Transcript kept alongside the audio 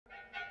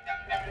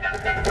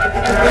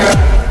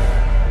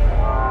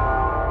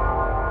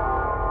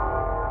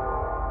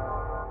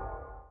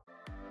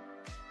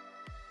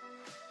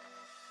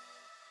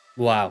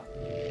Wow.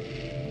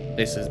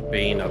 This has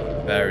been a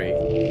very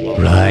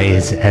long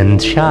Rise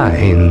and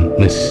shine,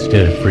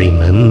 Mr.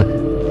 Freeman.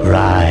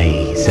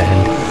 Rise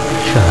and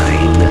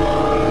shine.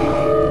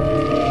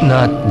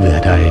 Not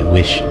that I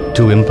wish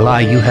to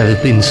imply you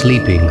have been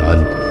sleeping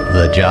on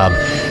the job.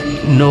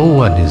 No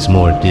one is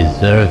more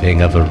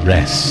deserving of a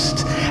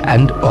rest,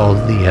 and all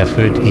the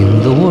effort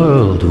in the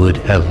world would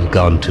have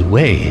gone to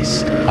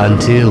waste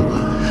until...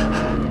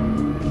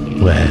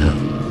 well,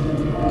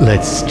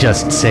 let's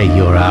just say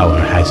your hour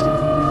has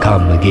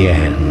come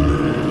again.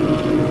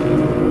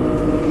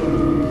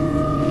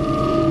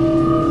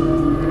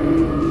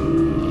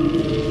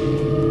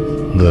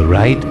 The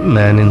right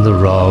man in the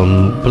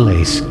wrong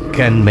place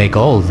can make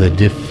all the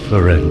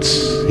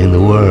difference in the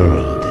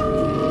world.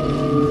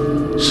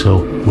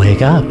 So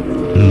wake up,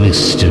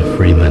 Mr.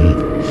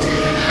 Freeman.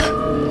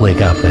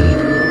 Wake up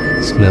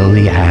and smell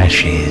the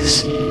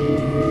ashes.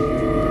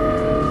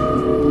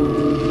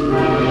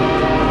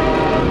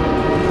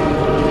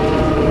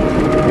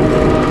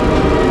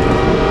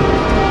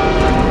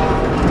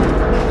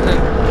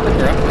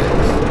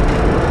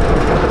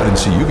 I didn't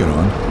see you get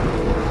on.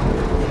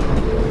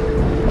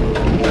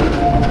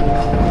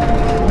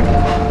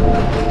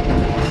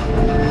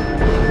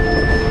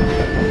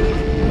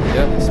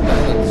 Yeah, it's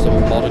better than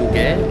some modern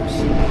games.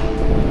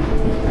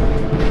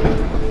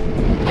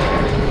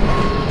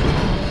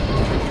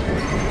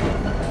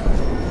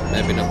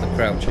 Maybe not the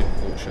crouching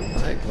function,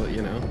 right? But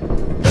you know,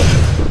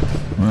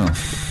 Well,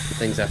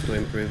 things have to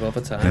improve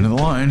over time. end of the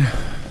line.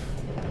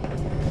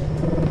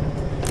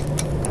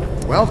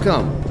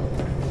 Welcome.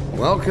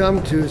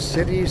 Welcome to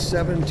City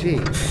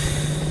 17.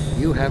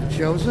 You have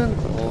chosen,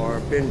 or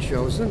been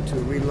chosen, to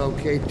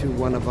relocate to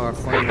one of our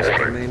finest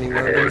remaining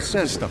urban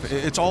centers. Stuff.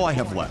 It's all I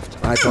have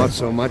left. I thought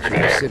so much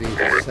of City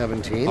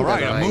 17 All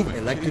right, that I'm I moving.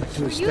 elected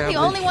to Were you the establish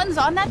only ones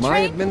on that my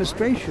train?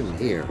 administration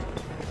here,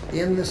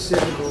 in the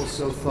citadel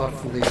so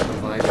thoughtfully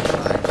provided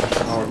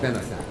by our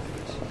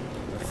benefactors.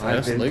 I've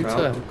First been Luther.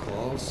 proud to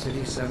call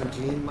City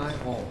 17 my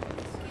home.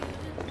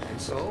 And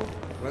so,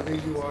 whether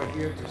you are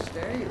here to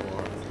stay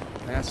or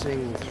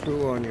passing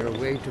through on your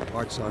way to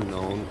parts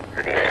unknown,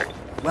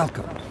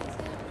 welcome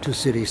to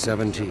City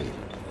 17.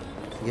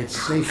 It's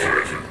safe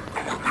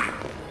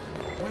here.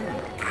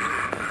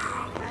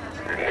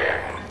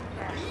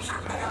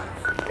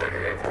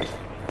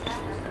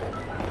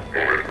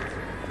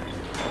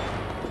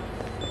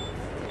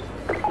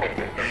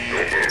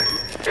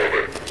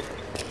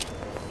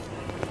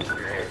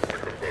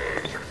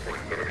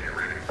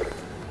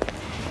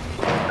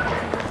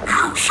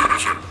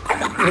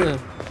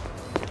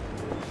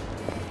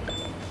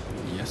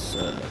 Yes,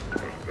 sir.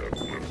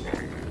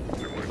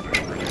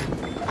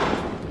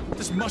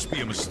 This must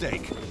be a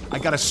mistake. I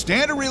got a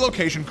standard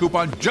relocation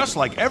coupon just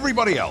like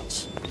everybody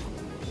else.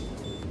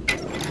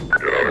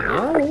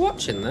 Oh, we're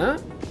watching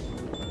that.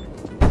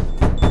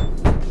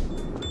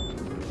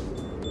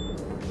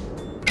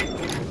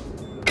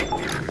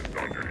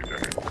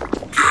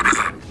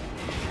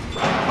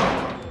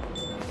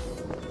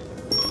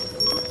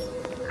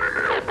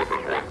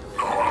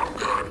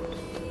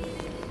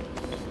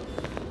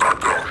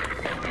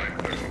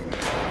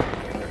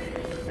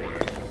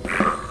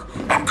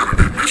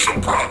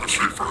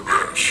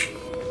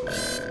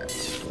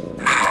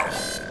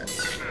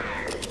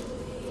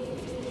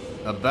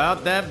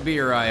 About that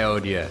beer I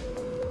owed you.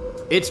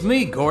 It's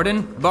me,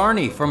 Gordon,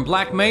 Barney from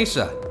Black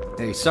Mesa.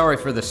 Hey, sorry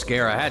for the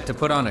scare. I had to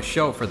put on a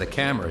show for the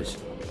cameras.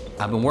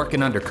 I've been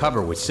working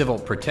undercover with civil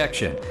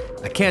protection.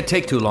 I can't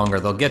take too long or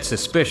they'll get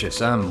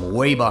suspicious. I'm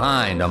way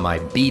behind on my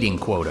beating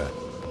quota.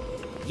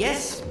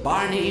 Yes,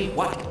 Barney,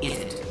 what is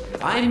it?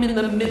 I'm in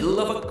the middle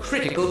of a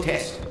critical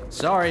test.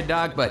 Sorry,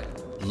 Doc, but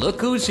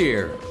look who's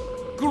here.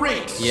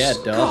 Great Yeah,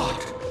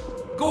 Doc.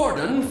 Scott!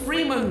 Gordon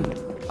Freeman!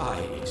 I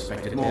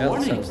expected more Yeah, that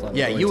warning. sounds like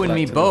Yeah, what you it's and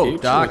me like to the both,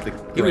 future Doc. with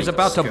the He was great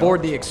about to Scott.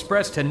 board the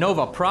express to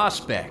Nova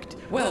Prospect.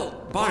 Well,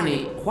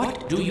 Barney,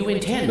 what do you Could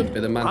intend? be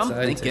the man I'm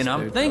scientist, thinking,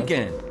 I'm dude,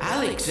 thinking.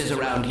 Alex is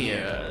around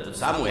here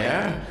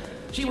somewhere.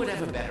 She would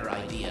have a better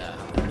idea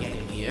how to get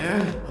him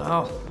here.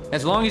 Oh,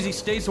 as long as he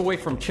stays away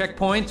from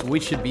checkpoints, we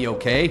should be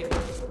okay.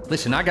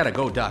 Listen, I gotta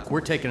go, Doc.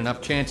 We're taking enough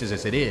chances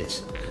as it is.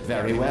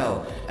 Very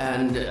well.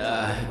 And,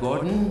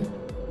 Gordon,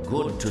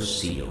 good to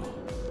see you.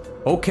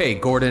 Okay,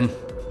 Gordon.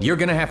 You're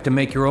gonna have to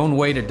make your own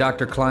way to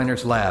Dr.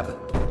 Kleiner's lab.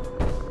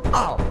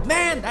 Oh,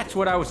 man, that's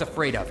what I was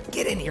afraid of.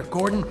 Get in here,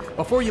 Gordon,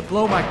 before you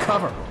blow my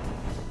cover.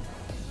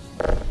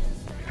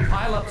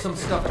 Pile up some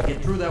stuff to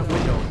get through that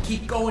window and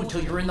keep going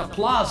till you're in the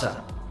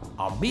plaza.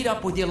 I'll meet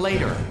up with you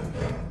later.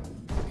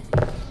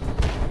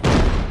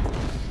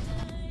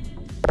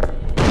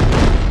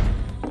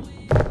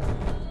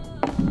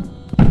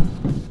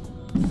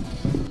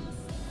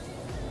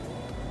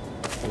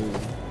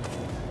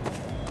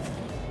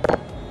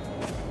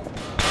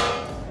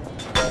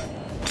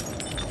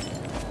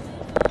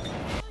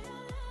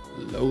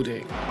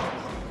 Loading.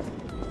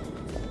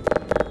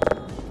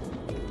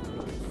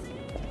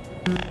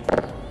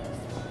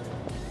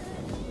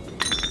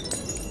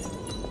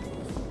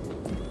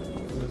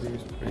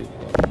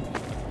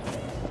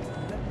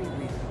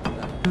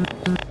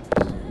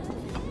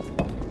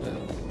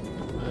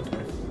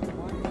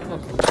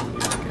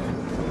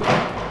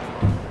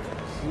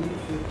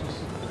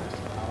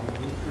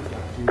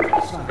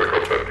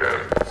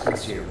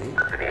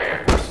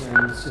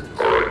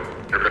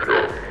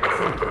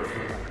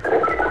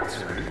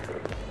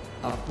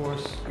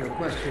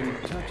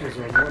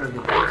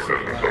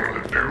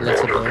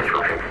 letterboard.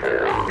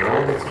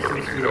 All its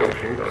associated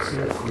hopes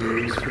and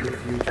fears for the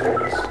future of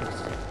the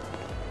species.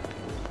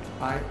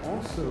 I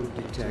also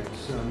detect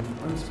some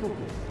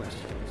unspoken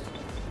questions.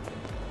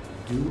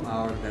 Do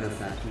our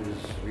benefactors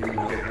really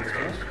know what's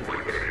best for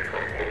us?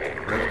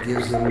 What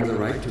gives them the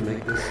right to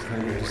make this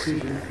kind of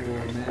decision for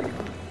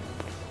mankind?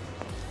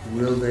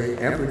 Will they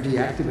ever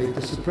deactivate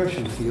the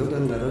suppression field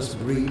and let us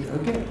breed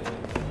again?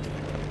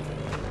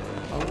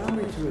 Allow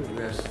me to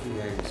address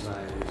the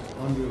anxieties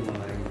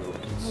underlying your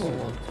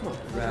concern,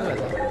 rather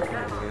than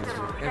trying to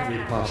answer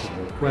every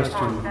possible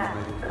question you might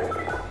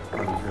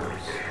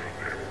unverse.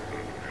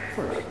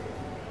 First,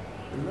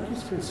 let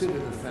us consider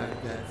the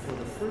fact that for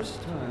the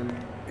first time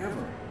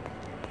ever,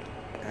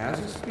 as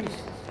a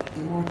species,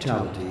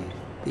 immortality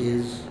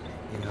is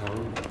in our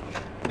reach.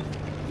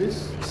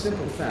 This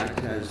simple fact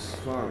has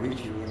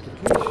far-reaching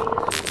implications.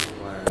 It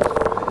requires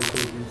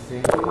radical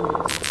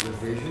rethinking,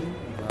 revision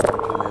of our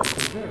genetic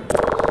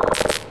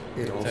imperatives.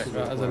 It also Take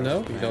that as a requires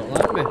no. You don't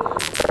like me.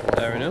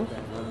 Fair enough.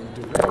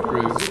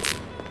 Rude.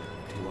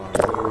 To our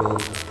moral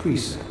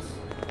precepts.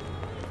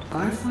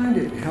 I find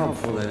it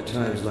helpful at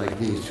times like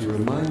these to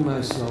remind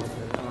myself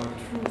that our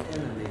true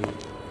enemy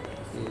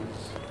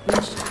is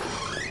instinct.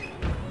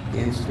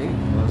 Instinct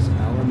was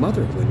our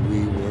mother when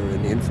we were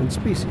an infant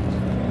species.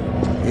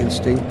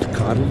 Instinct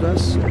coddled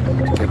us,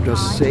 kept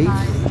us safe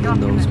in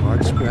those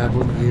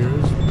hard-scrabbled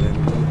years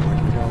when we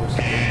hardened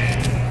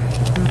ourselves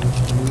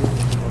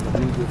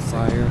with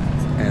fire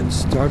and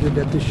started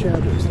at the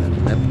shadows that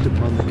leapt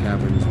upon the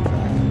caverns of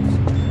walls.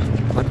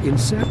 But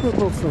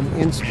inseparable from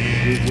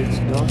instinct is its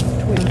dark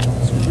twin,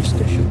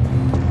 superstition.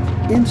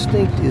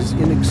 Instinct is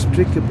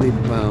inextricably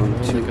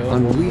bound to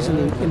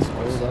unreasoning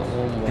impulse,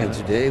 and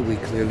today we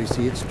clearly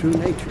see its true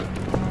nature.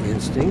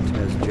 Instinct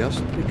has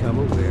just become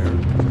aware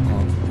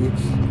of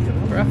its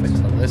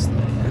Graphics on this though,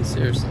 man,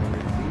 seriously.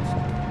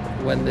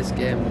 When this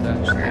game was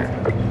actually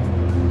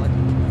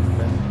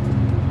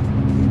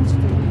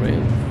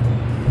real.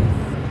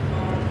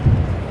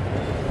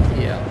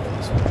 Yeah,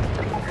 this one.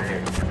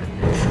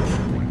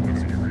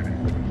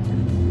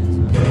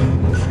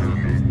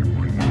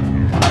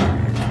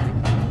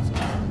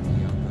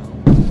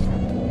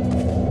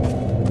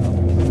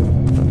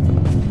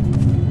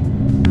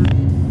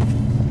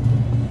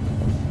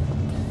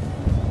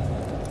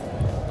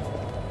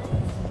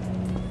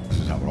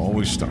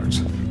 Starts.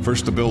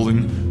 First the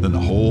building, then the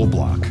whole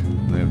block.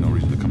 They have no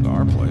reason to come to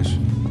our place.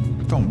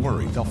 But don't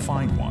worry, they'll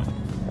find one.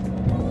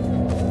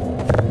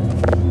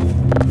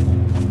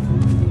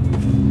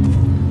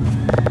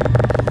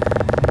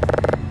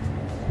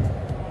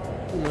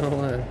 No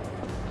way.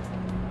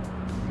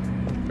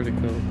 Pretty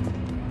cool.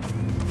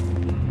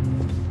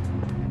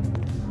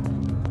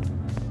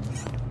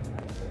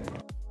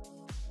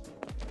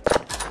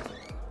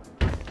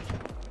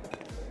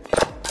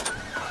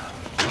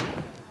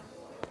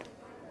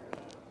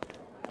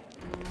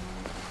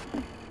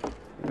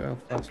 How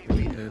fast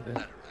we can do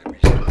this.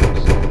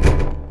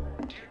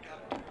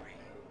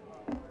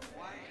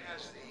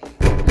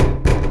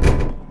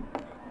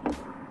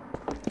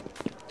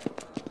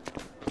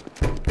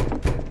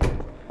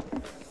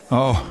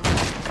 Oh,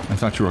 I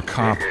thought you were a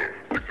cop.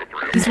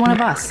 He's one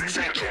of us. Look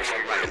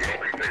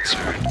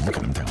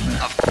at him down there.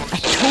 I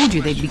told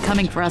you they'd be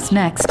coming for us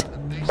next.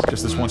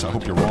 Just this once, I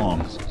hope you're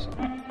wrong.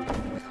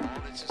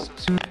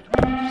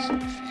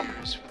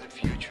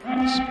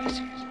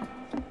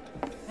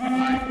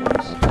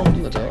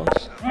 Open the door.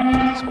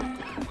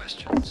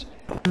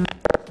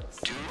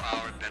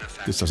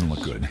 This doesn't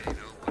look good.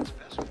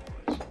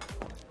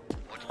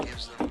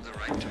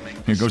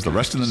 Here goes the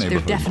rest of the They're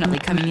neighborhood. definitely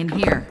coming in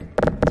here.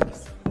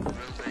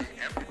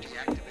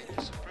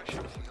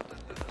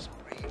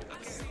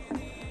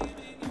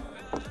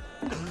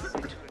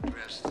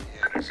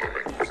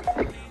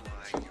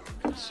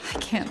 I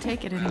can't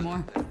take it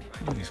anymore.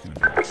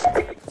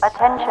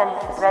 Attention,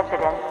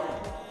 residents.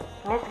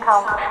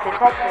 Miscount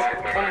detected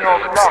in your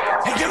block.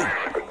 Hey, you!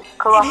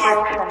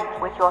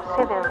 Cooperation with your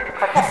civil Head for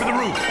protection. the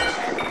roof!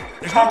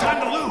 There's no time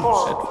to lose!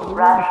 Full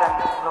ration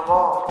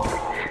reward.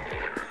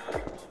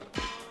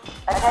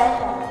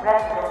 Attention,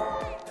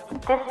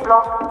 residents. This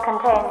block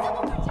contains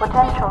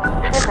potential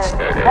civil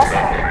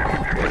protection.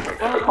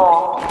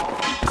 Inform.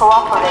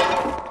 Cooperate.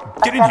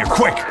 Get in here,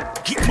 quick!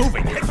 Keep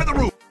moving! Head for the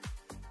roof!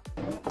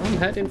 I'm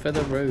heading for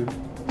the roof.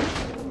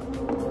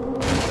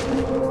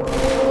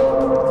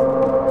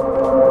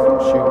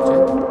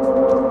 Shooting.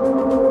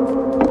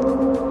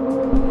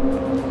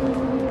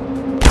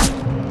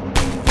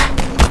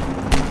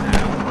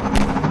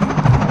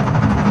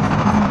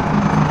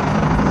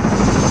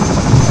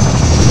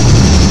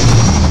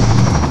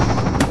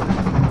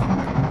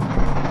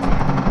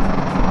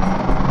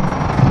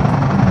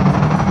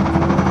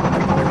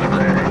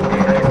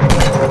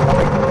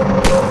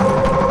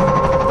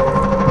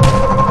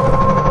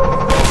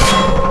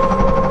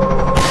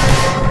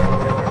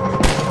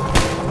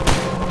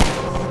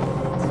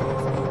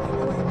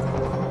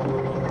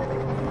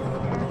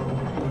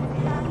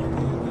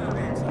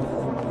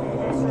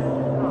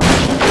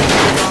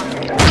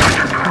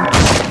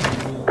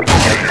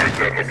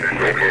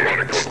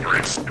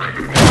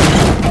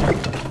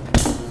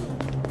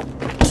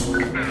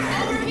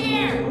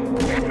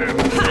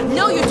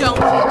 No, you don't!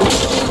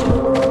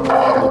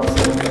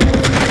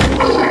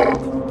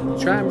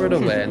 Try and run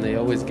away and they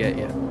always get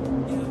you.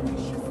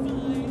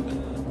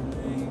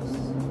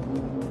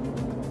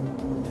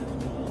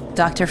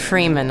 Dr.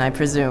 Freeman, I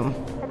presume.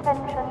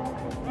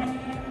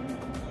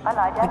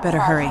 We better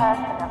hurry.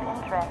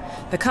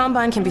 The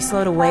Combine can be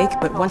slow to wake,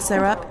 but once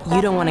they're up,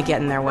 you don't want to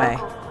get in their way.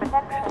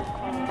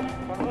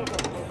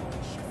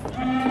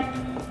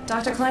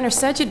 Dr. Kleiner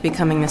said you'd be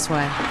coming this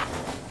way.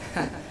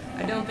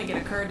 I don't think it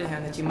occurred to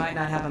him that you might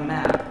not have a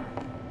map.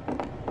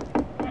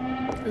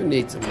 Who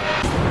needs a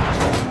map?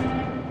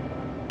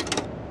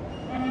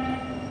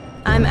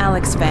 I'm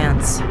Alex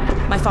Vance.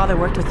 My father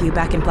worked with you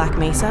back in Black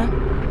Mesa.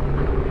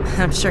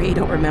 I'm sure you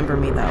don't remember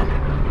me, though.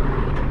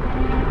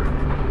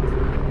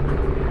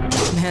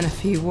 Man, a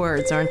few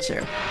words, aren't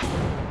you?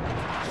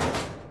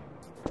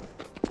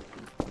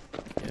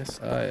 Yes,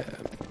 I am.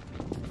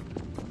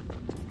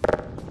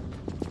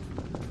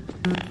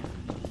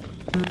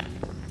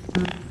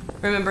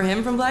 Remember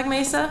him from Black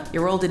Mesa?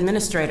 Your old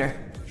administrator.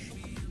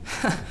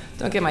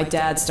 Don't get my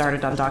dad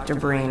started on Dr.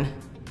 Breen.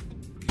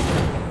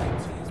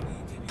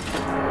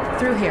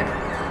 Through here.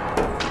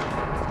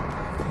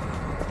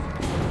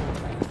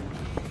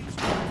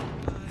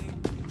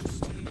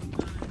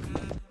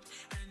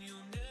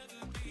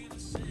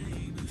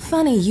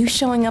 Funny, you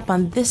showing up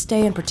on this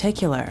day in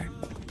particular.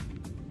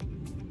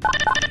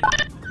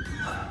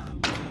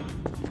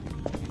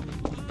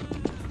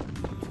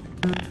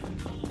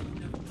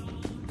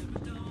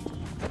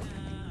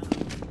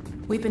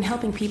 We've been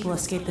helping people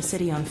escape the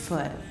city on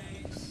foot.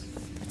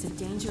 It's a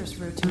dangerous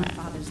route to my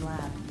father's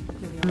lab.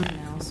 Here we are,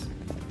 Nels.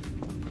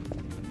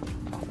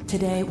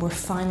 Today, we're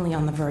finally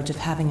on the verge of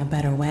having a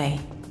better way.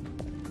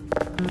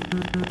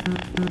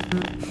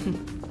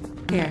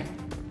 Here,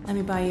 let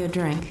me buy you a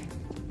drink.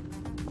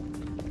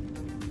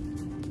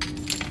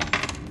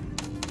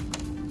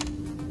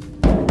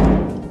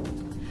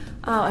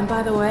 Oh, and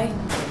by the way,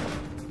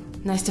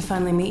 nice to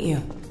finally meet you.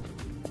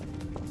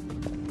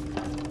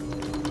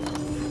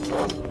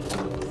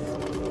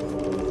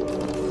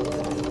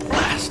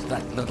 Blast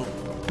that little...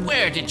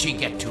 Where did she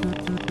get to?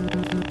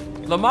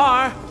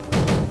 Lamar!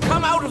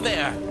 Come out of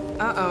there!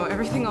 Uh-oh,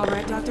 everything all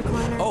right, Dr.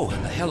 Kleiner? Oh,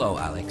 hello,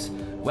 Alex.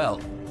 Well,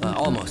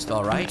 almost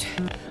all right.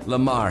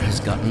 Lamar has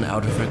gotten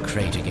out of her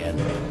crate again.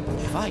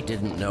 If I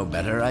didn't know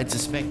better, I'd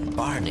suspect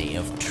Barney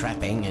of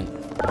trapping and...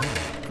 Oh,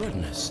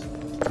 goodness.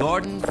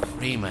 Gordon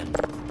Freeman.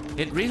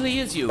 It really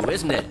is you,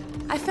 isn't it?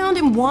 I found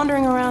him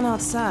wandering around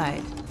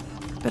outside.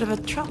 Bit of a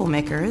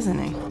troublemaker, isn't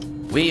he?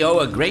 We owe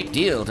a great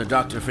deal to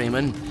Dr.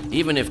 Freeman,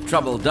 even if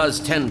trouble does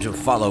tend to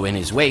follow in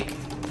his wake.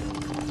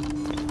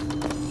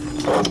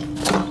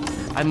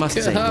 I must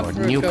say,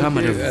 Gordon, you come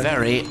at a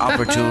very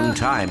opportune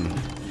time.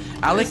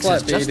 Alex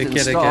has just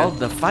installed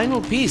the final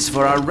piece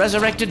for our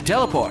resurrected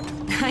teleport.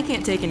 I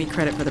can't take any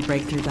credit for the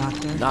breakthrough,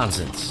 Doctor.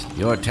 Nonsense.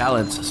 Your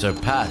talents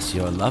surpass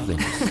your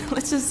loveliness.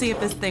 Let's just see if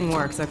this thing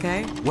works,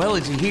 okay? Well,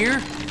 is he here?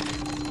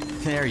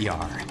 There you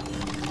are.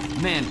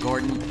 Man,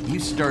 Gordon, you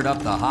stirred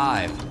up the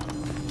hive.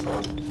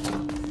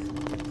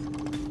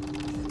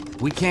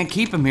 We can't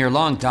keep him here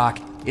long, Doc.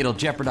 It'll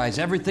jeopardize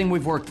everything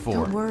we've worked for.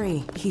 Don't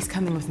worry. He's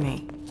coming with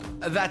me.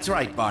 That's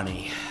right,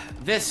 Barney.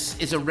 This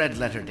is a red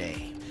letter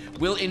day.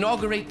 We'll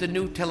inaugurate the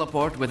new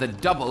teleport with a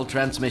double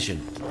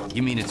transmission.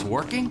 You mean it's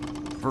working?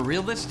 For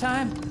real this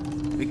time?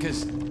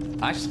 Because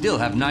I still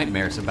have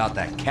nightmares about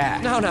that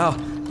cat. No,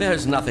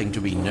 there's nothing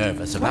to be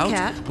nervous about. What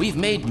cat? We've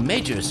made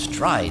major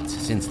strides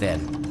since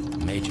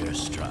then. Major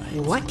strides.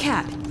 What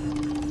cat?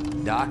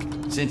 Doc,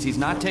 since he's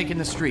not taking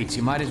the streets,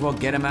 you might as well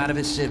get him out of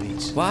his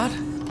civvies. What?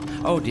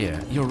 Oh dear,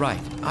 you're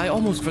right. I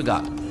almost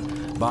forgot.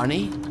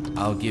 Barney,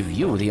 I'll give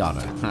you the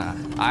honor.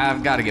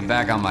 I've got to get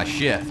back on my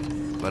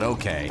shift, but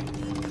okay.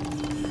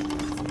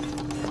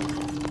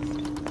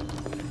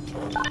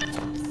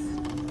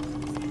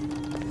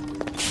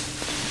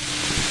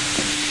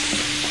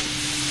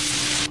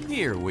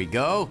 Here we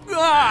go.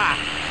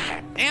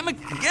 Ah! Damn it,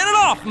 get it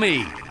off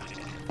me!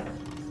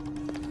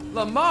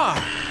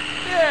 Lamar,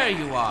 there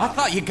you are. I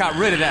thought you got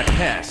rid of that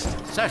pest.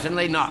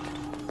 Certainly not.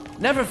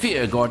 Never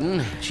fear,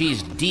 Gordon.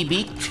 She's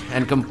debeaked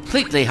and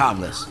completely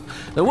harmless.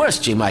 The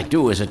worst she might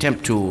do is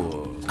attempt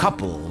to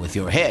couple with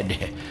your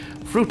head,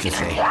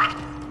 fruitlessly.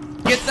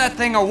 Get that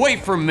thing away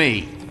from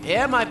me!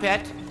 Here, my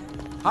pet.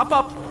 Hop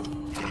up.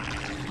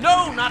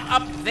 No, not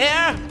up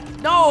there.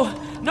 No.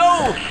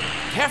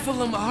 Careful,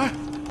 Lamar.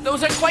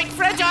 Those are quite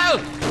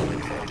fragile.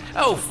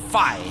 Oh,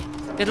 fie.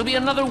 It'll be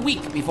another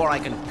week before I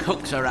can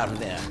coax her out of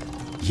there.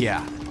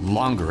 Yeah,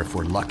 longer if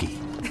we're lucky.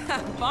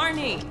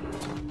 Barney,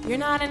 you're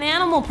not an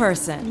animal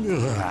person.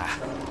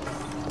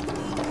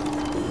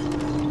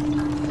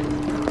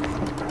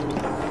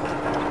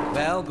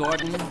 Well,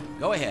 Gordon,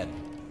 go ahead.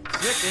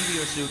 Slip into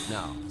your suit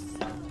now.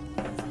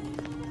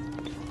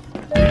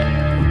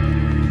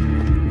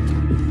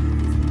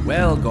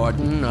 Well,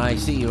 Gordon, I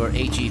see your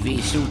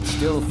HEV suit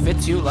still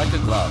fits you like a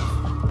glove.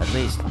 At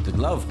least, the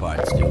glove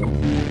parts do.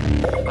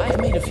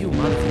 I've made a few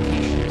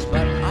modifications,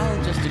 but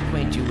I'll just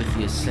acquaint you with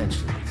the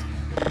essentials.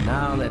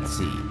 Now, let's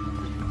see.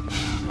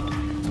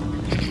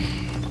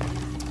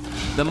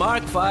 The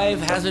Mark V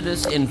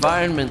hazardous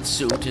environment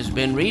suit has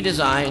been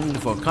redesigned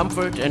for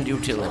comfort and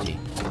utility.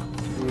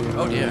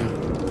 Oh dear.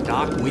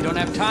 Doc, we don't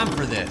have time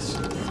for this.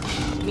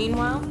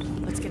 Meanwhile,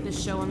 let's get this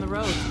show on the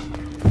road.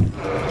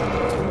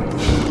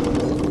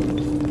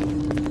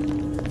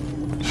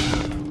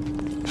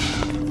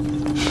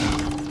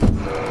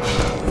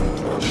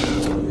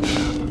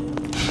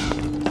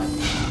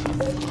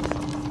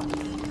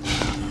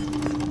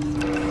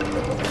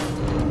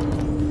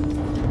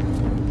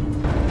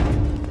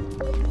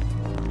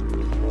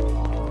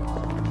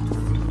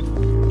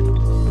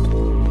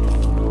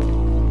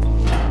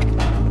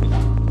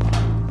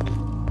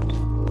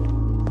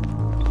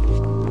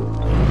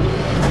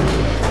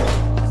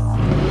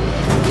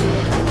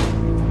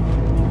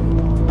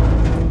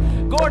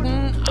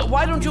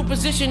 Why don't you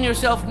position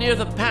yourself near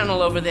the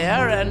panel over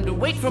there and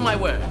wait for my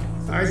word?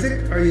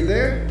 Isaac, are you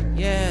there?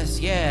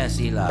 Yes,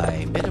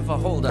 Eli. Bit of a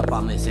holdup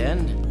on this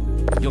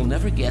end. You'll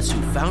never guess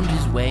who found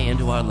his way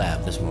into our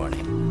lab this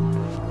morning.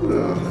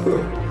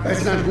 Oh,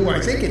 that's not who I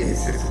think it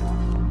is.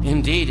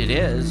 Indeed it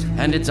is,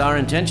 and it's our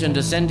intention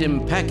to send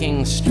him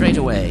packing straight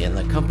away in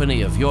the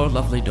company of your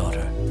lovely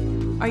daughter.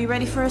 Are you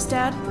ready for us,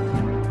 Dad?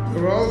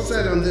 We're all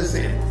set on this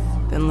end.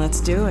 Then let's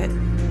do it.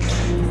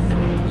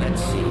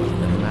 Let's see.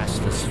 The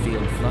massless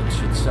field flux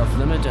should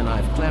self-limit, and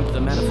I've clamped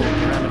the manifold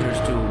parameters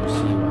to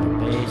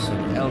CY base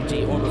and LT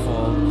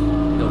orbifall.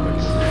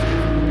 Hilbert.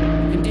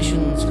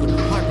 Conditions could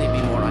hardly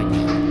be more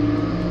ideal.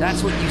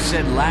 That's what you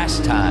said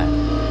last time.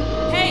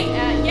 Hey,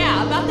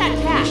 yeah, about that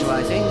cat.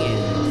 Initializing in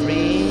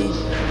 3,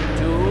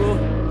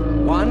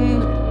 2, 1.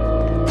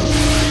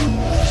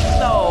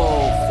 No,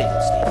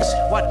 fiddlesticks.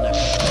 What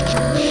number?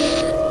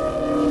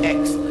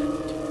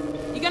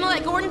 Excellent. You gonna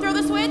let Gordon throw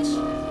the switch?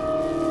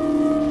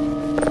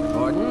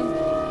 Gordon,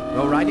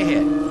 go right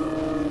ahead.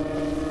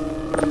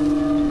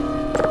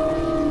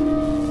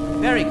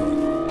 Very good.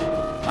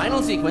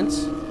 Final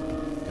sequence.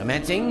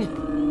 Commencing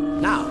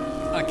now.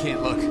 I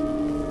can't look.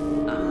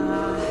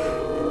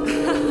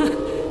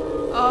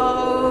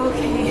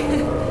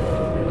 Okay.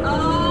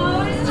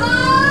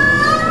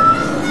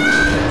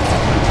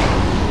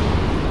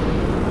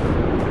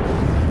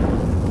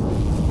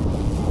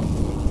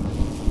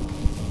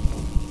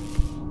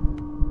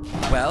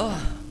 Well,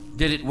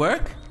 did it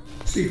work?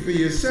 See for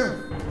yourself.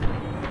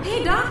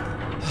 Hey, Doc.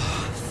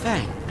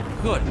 Thank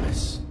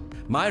goodness.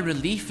 My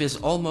relief is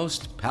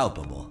almost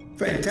palpable.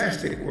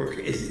 Fantastic work,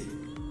 Izzy.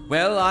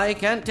 Well, I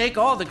can't take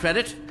all the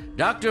credit.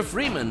 Dr.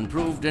 Freeman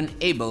proved an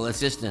able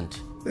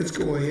assistant. Let's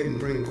go ahead and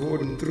bring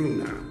Gordon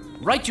through now.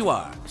 Right you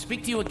are.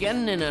 Speak to you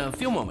again in a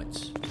few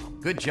moments.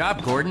 Good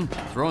job, Gordon.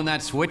 Throwing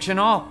that switch and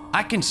all.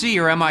 I can see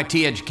your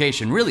MIT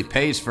education really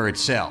pays for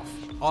itself.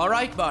 All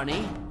right,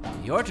 Barney.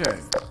 Your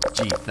turn.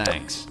 Gee,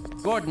 thanks.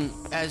 Gordon,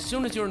 as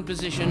soon as you're in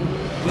position,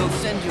 we'll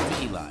send you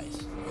to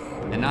Eli's.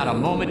 And not a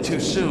moment too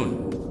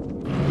soon.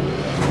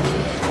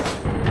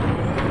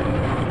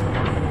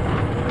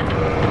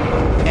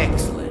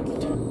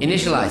 Excellent.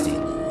 Initializing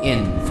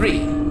in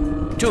 3,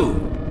 2,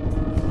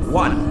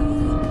 1.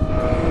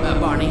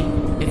 Barney,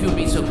 if you'd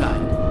be so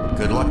kind.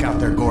 Good luck out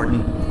there,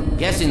 Gordon.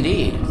 Yes,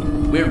 indeed.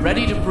 We're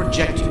ready to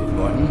project you,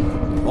 Gordon.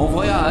 Bon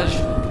voyage,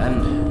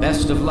 and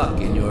best of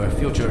luck in your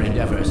future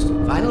endeavors.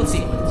 Final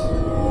sequence.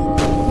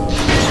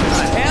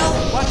 The hell?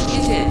 What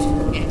is it?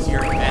 It's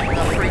your head,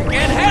 the freaking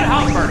head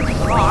humper!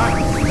 Lamar,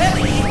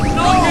 Lily,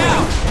 no!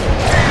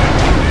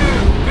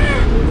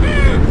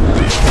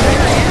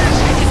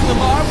 Is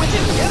Lamar with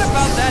him? Forget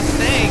about that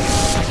thing!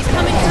 He's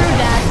coming through,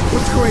 Dad.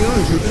 What's going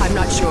on, Judith? I'm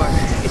not sure.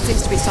 It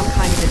seems to be some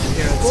kind of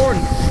interference.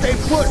 Gordon, stay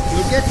put.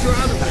 You'll get you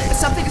out of there.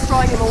 Something is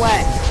drawing him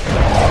away.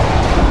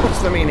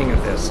 What's the meaning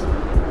of this?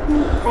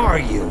 Who are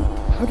you?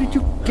 How did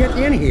you get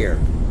in here?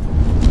 I'm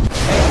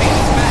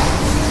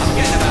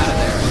getting him out of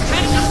there.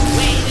 Can just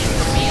wade into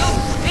the field?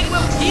 It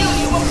will peel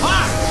you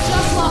apart!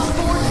 Just lost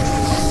Gordon.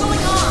 What's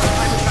going on?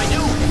 I wish I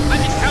knew. I'm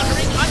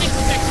encountering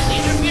unexpected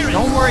interference.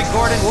 Don't worry,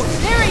 Gordon.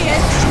 There he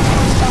is.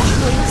 Oh,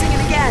 we're losing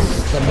it again.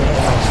 The man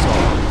I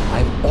saw.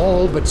 I'm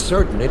all but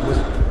certain it was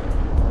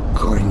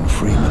Gordon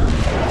Freeman.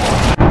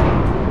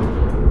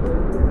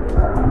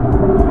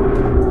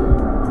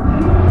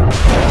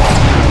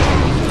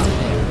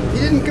 He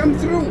didn't come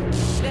through.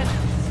 Then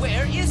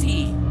where is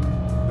he?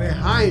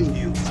 Behind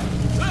you.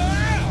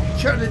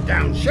 Shut it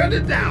down. Shut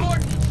it down.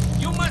 Gordon,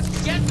 you must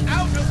get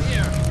out of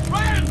here.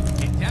 Run!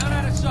 Get down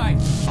out of sight.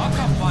 I'll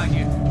come find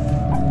you.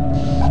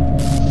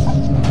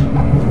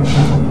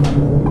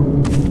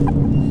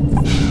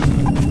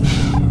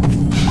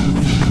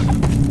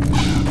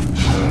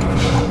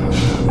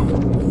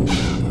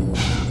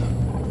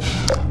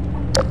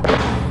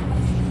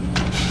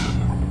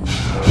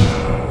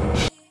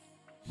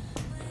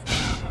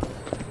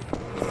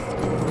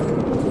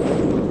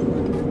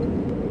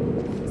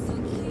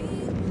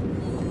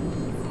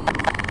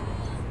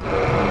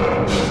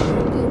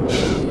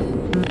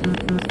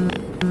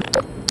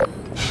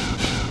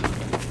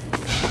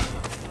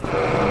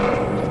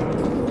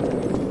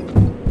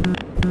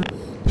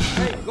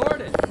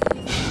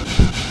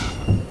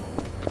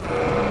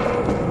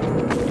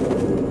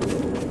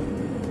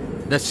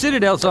 The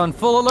Citadel's on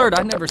full alert.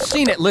 I've never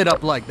seen it lit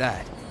up like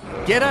that.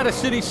 Get out of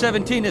City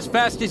 17 as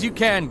fast as you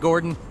can,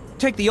 Gordon.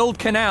 Take the old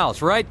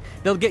canals, right?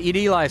 They'll get you to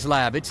Eli's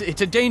lab. It's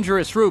a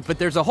dangerous route, but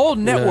there's a whole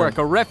network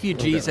of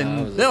refugees,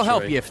 and they'll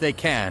help you if they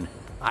can.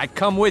 I'd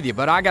come with you,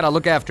 but I gotta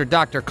look after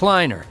Dr.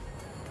 Kleiner.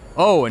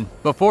 Oh, and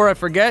before I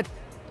forget,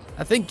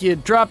 I think you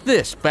dropped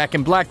this back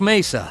in Black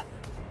Mesa.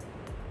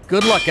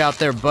 Good luck out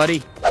there,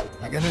 buddy.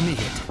 I'm gonna need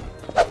it.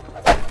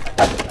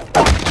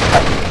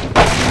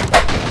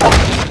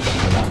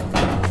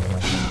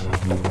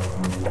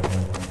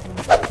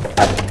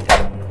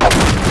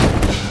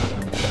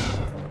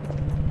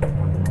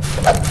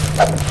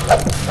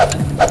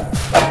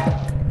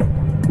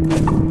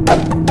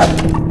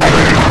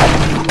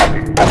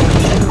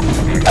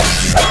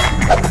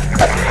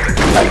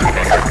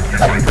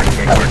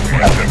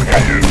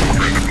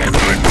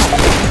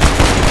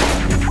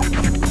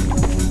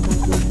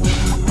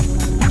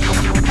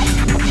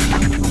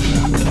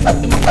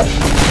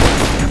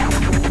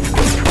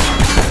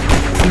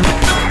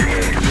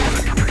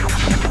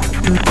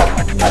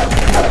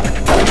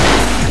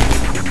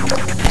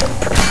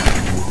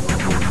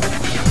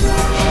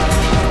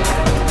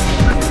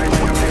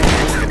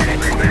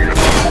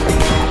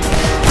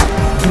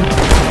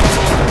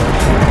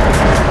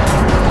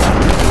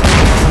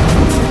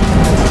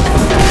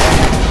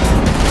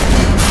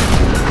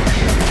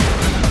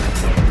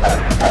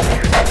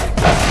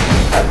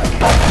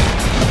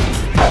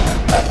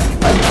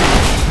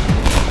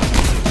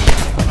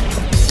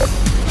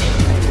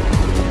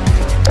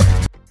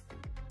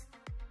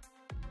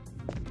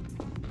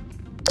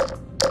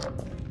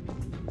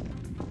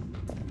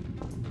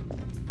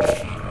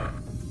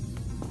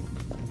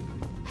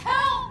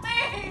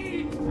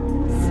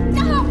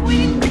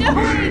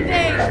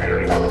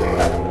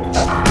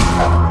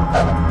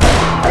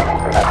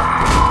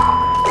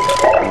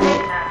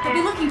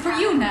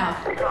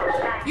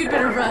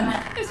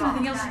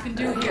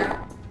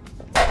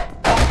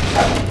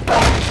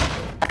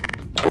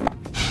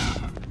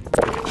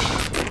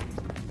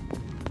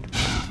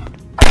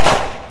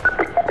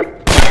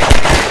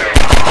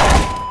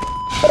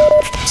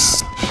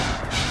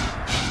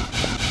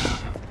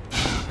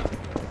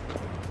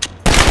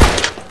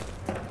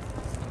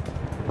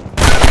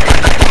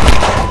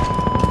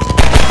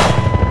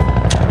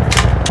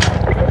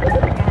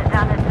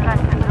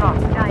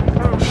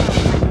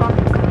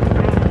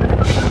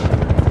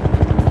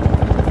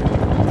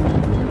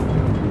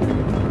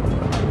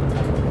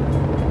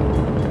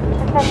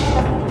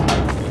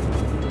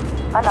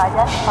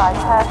 Unidentified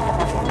person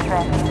of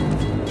interest.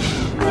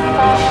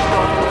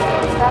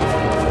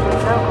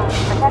 Local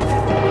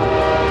protection.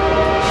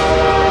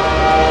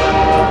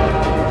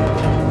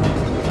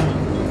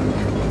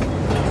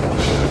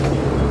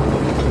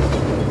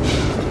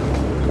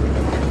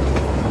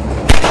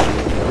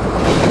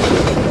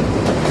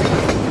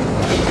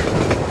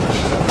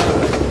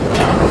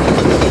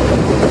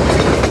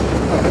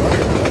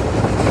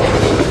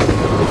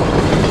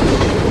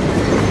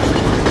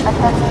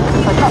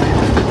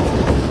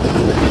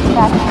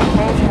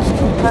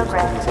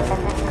 Programs in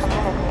this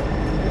community.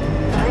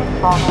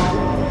 Response,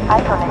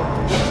 isolate,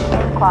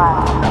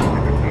 inquire.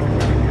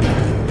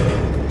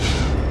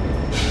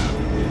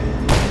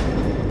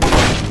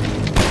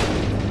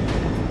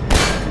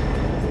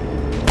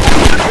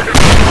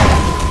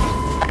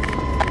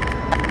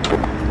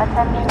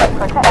 Attention,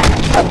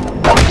 protection.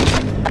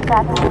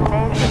 Status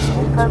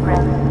invasion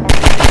program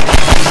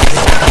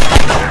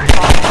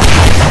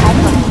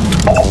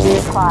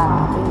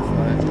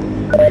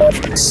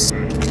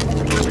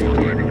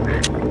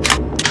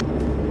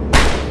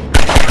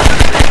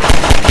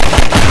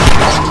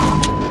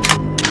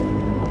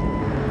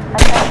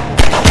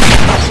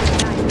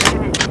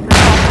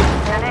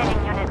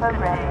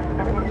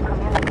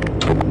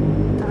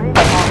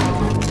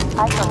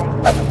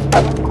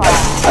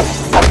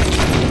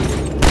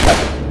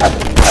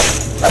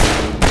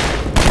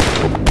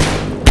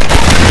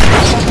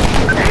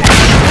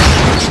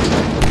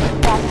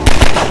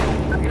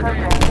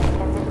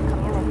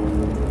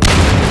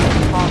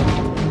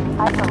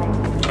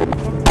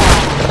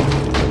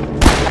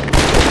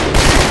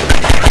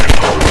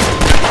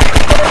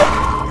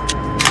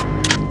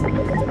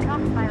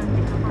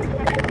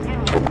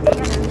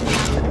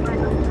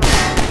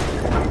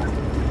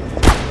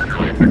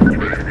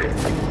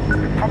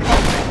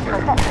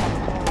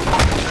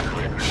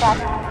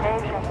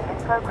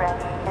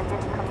in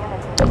this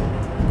community.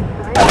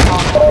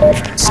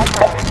 Response,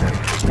 isolate,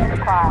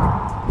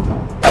 inquire.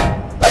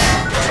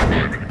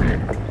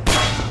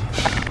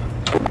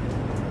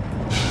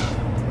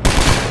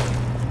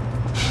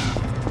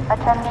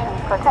 Attention,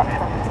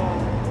 protection team.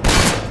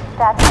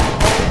 Status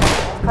invasion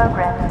in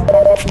progress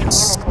in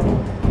this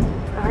community.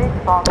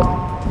 Response,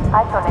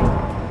 isolate,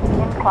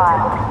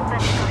 inquire.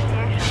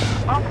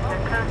 Negotiation. Officer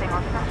closing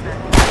on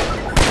suspect.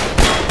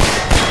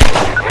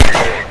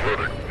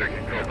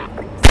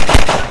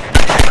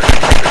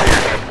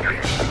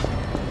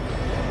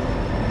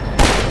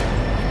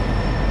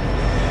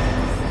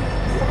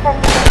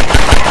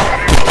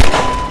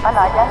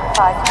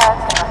 Unidentified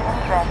person of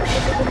interest.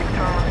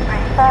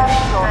 Third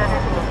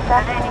floor.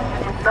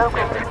 contact with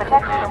local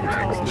protection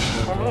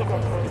team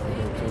immediately.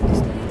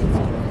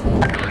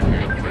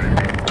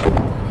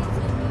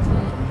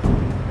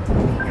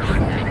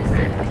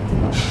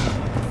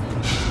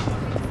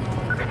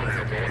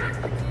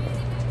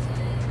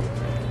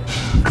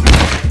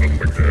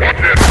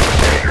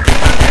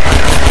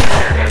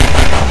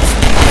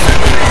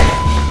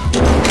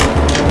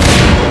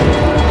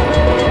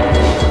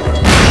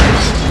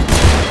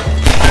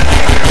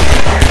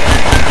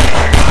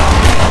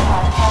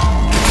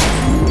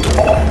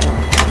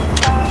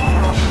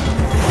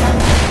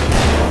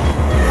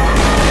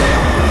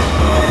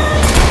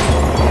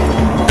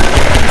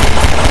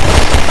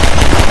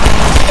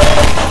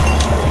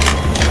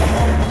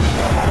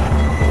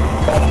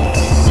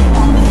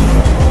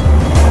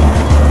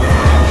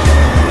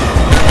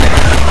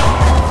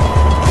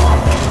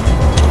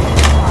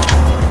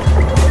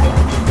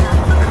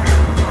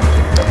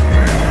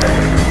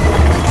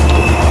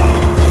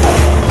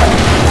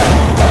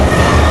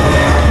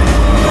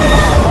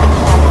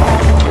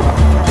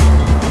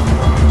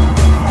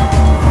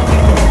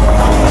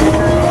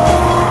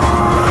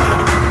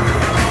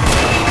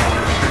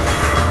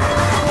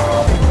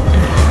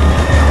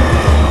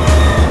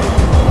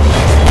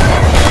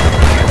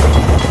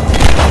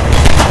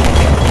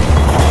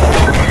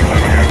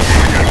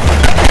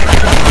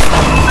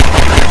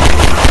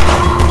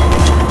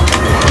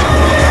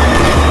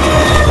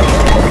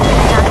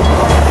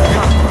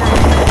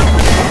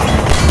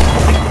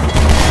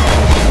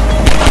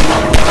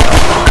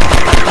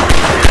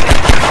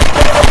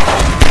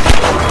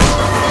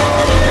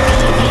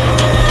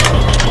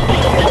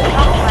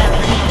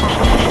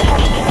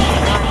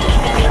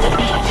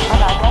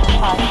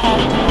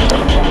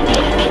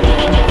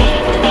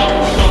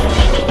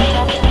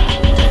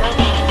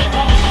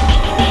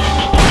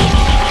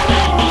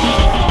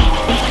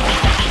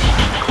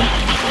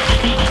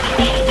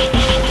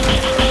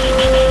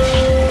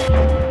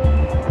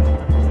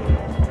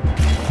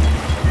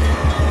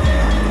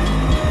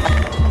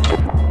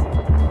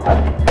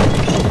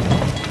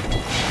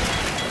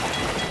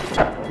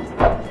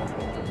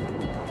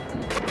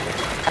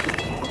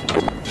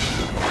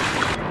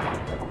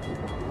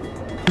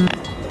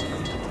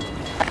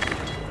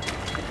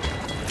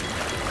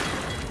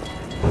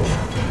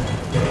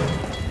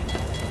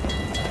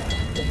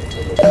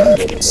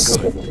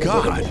 Good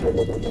God.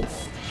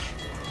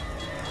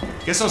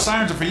 Guess those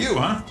sirens are for you,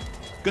 huh?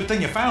 Good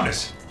thing you found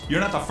us.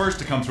 You're not the first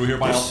to come through here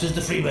by This is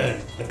the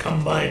Freeman. The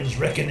Combine's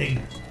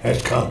reckoning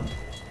has come.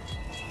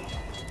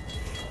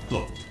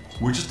 Look,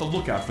 we're just a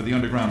lookout for the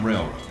Underground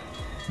Railroad.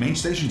 Main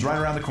station's right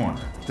around the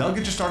corner. They'll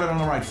get you started on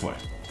the right foot.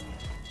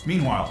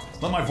 Meanwhile,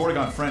 let my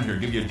Vortigaunt friend here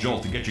give you a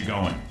jolt to get you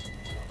going.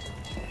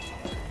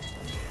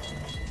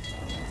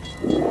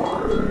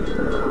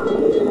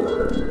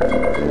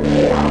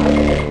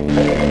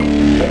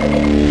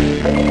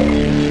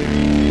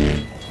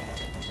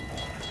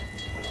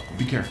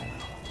 Be careful.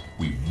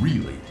 We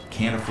really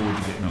can't afford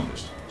to get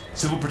noticed.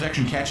 Civil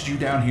protection catches you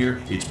down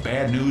here, it's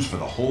bad news for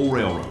the whole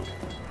railroad.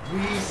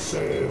 We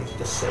serve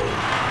the same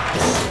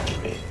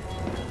history.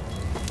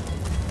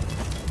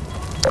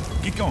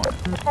 Keep going.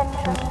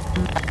 Attention.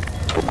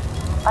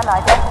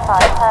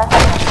 Unidentified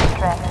person in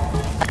distress.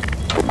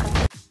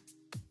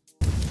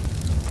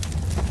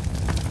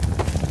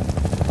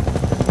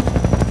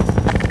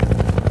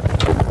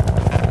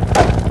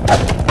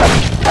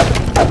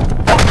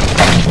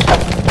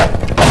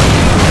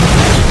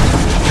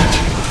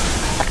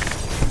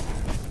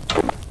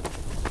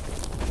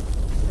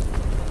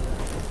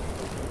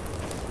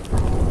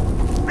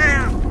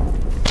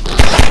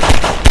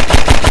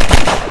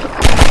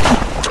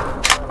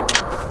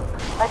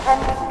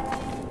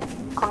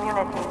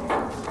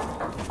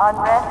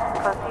 Unrest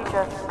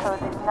procedures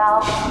code is now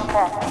in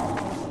test.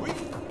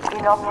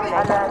 Inoculate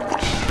alert.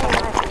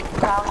 Community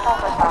ground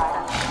overtime.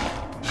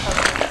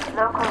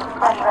 Local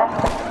unrest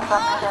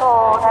structure.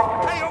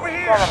 Tactics.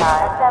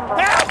 Sterilize. Assemble.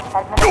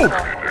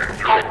 Administer.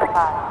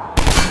 Classify.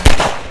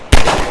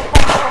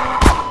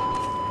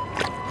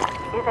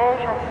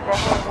 Evasion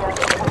behavior.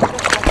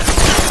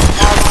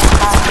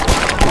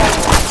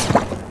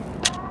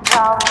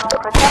 Ground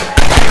protection.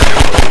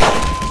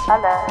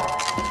 Alert.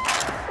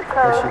 She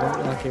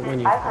don't like it when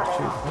you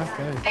shoot.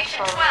 Okay.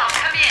 Station 12,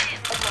 come in.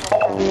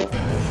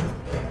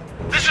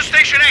 This is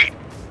Station 8.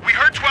 We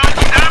heard 12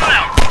 down and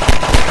out.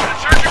 The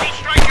surgical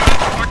strike units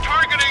are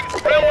targeting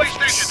railway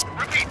stations.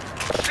 Repeat,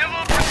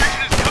 civil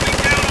protection is coming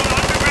down on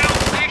underground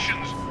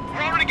stations.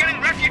 We're already getting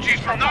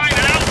refugees from 9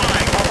 and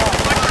outlying.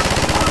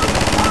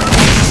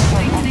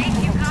 Station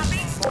 8, you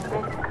copy?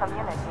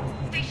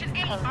 Station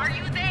 8, are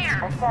you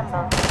there?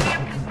 Assemble. We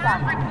have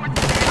confirmed reports.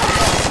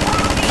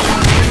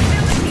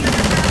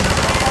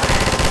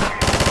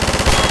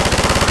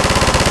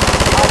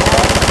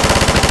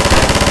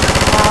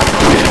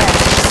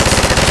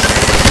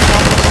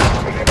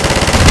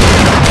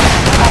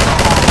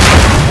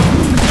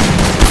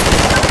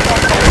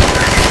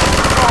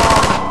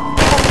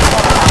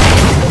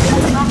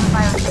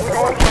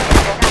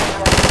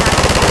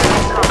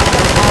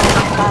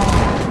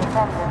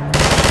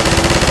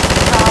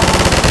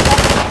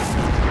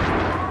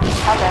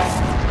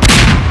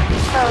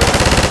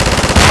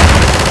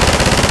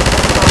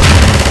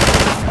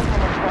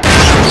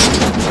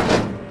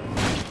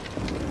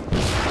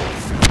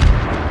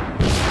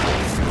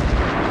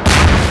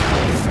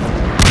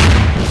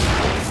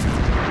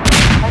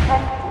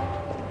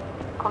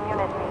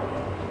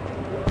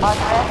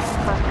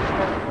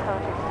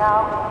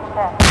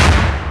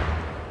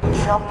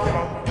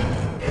 Inoculate.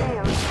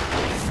 Shield.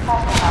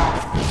 Pacify.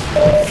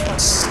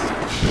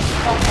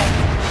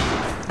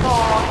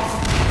 Sword.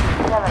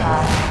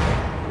 Sterilize.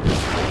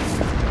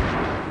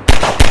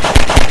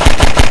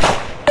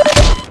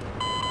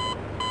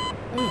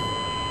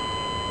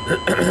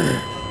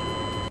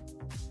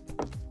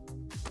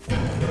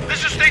 This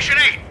is Station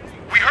 8.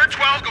 We heard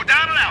 12 go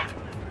down and out.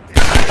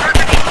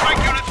 Surgical strike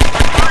units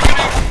are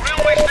targeting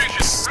railway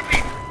stations.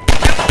 Repeat.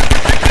 Civil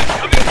protections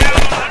coming down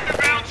on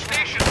underground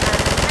stations.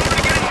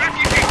 Targeting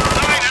refugees from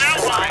line and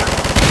outline.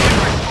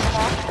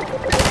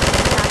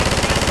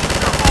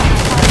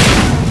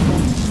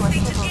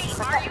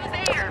 Are you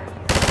there?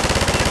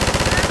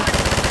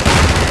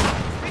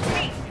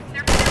 Repeat.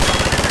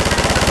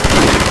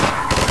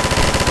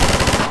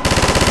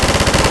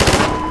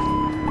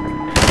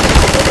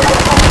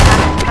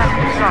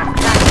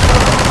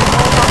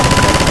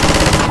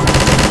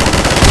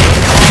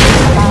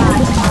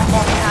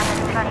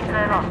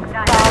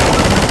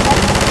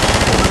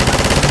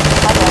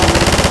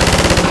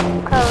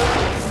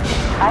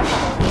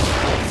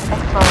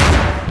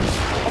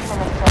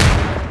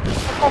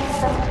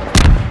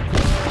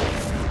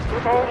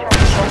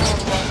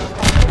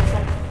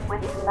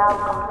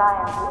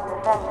 Compliance with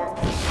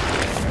defendants.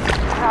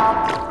 Staff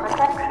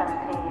protection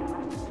team.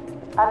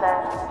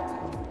 Alert.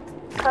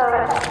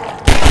 Code.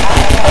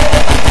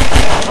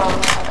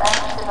 And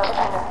civil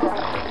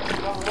innocence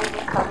in this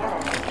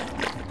community.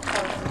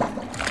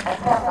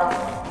 Assemble.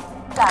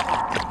 Stack.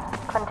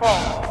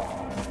 Contain.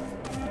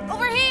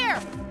 Over here!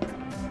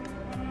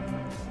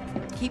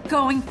 Keep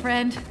going,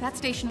 friend. That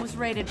station was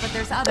raided, but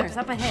there's others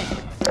up ahead.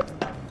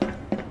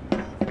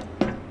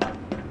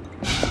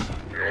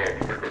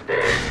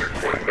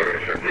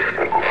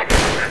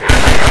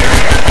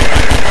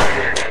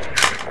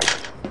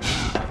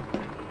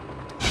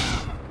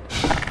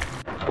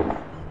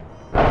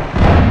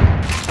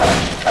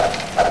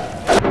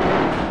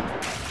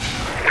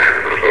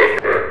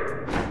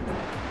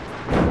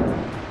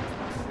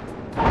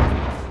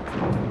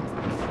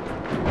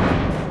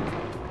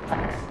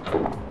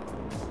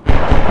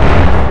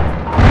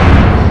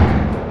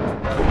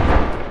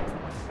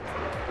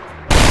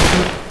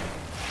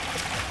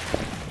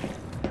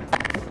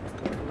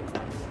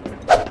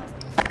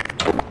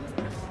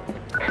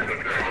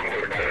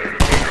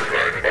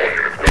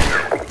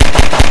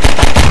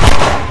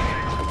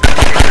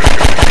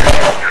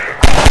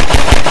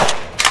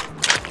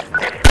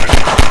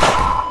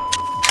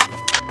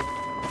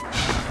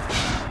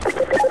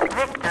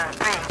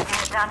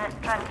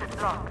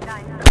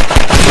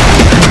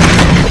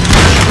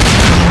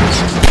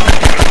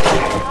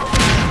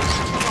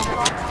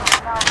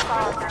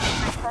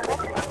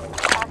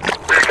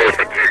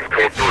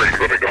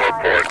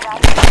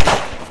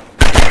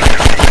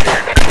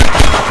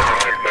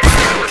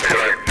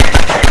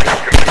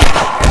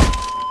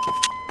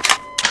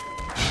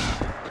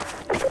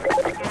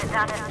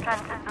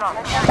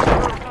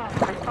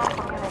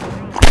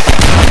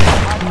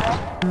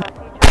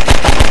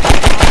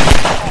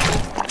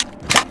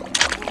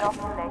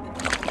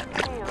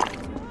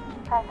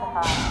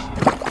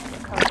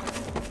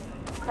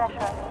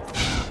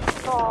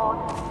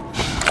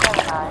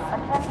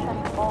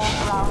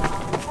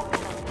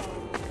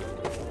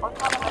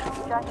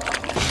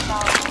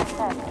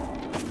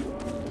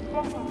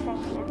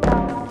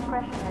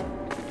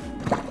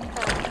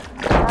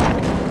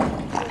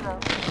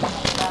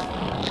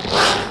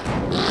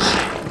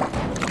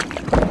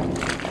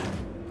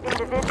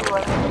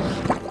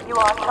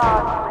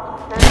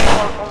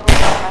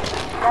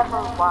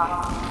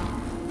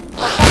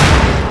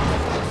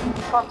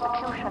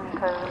 Prosecution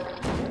code.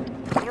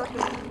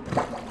 Duty.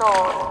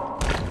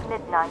 Sword.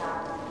 Midnight.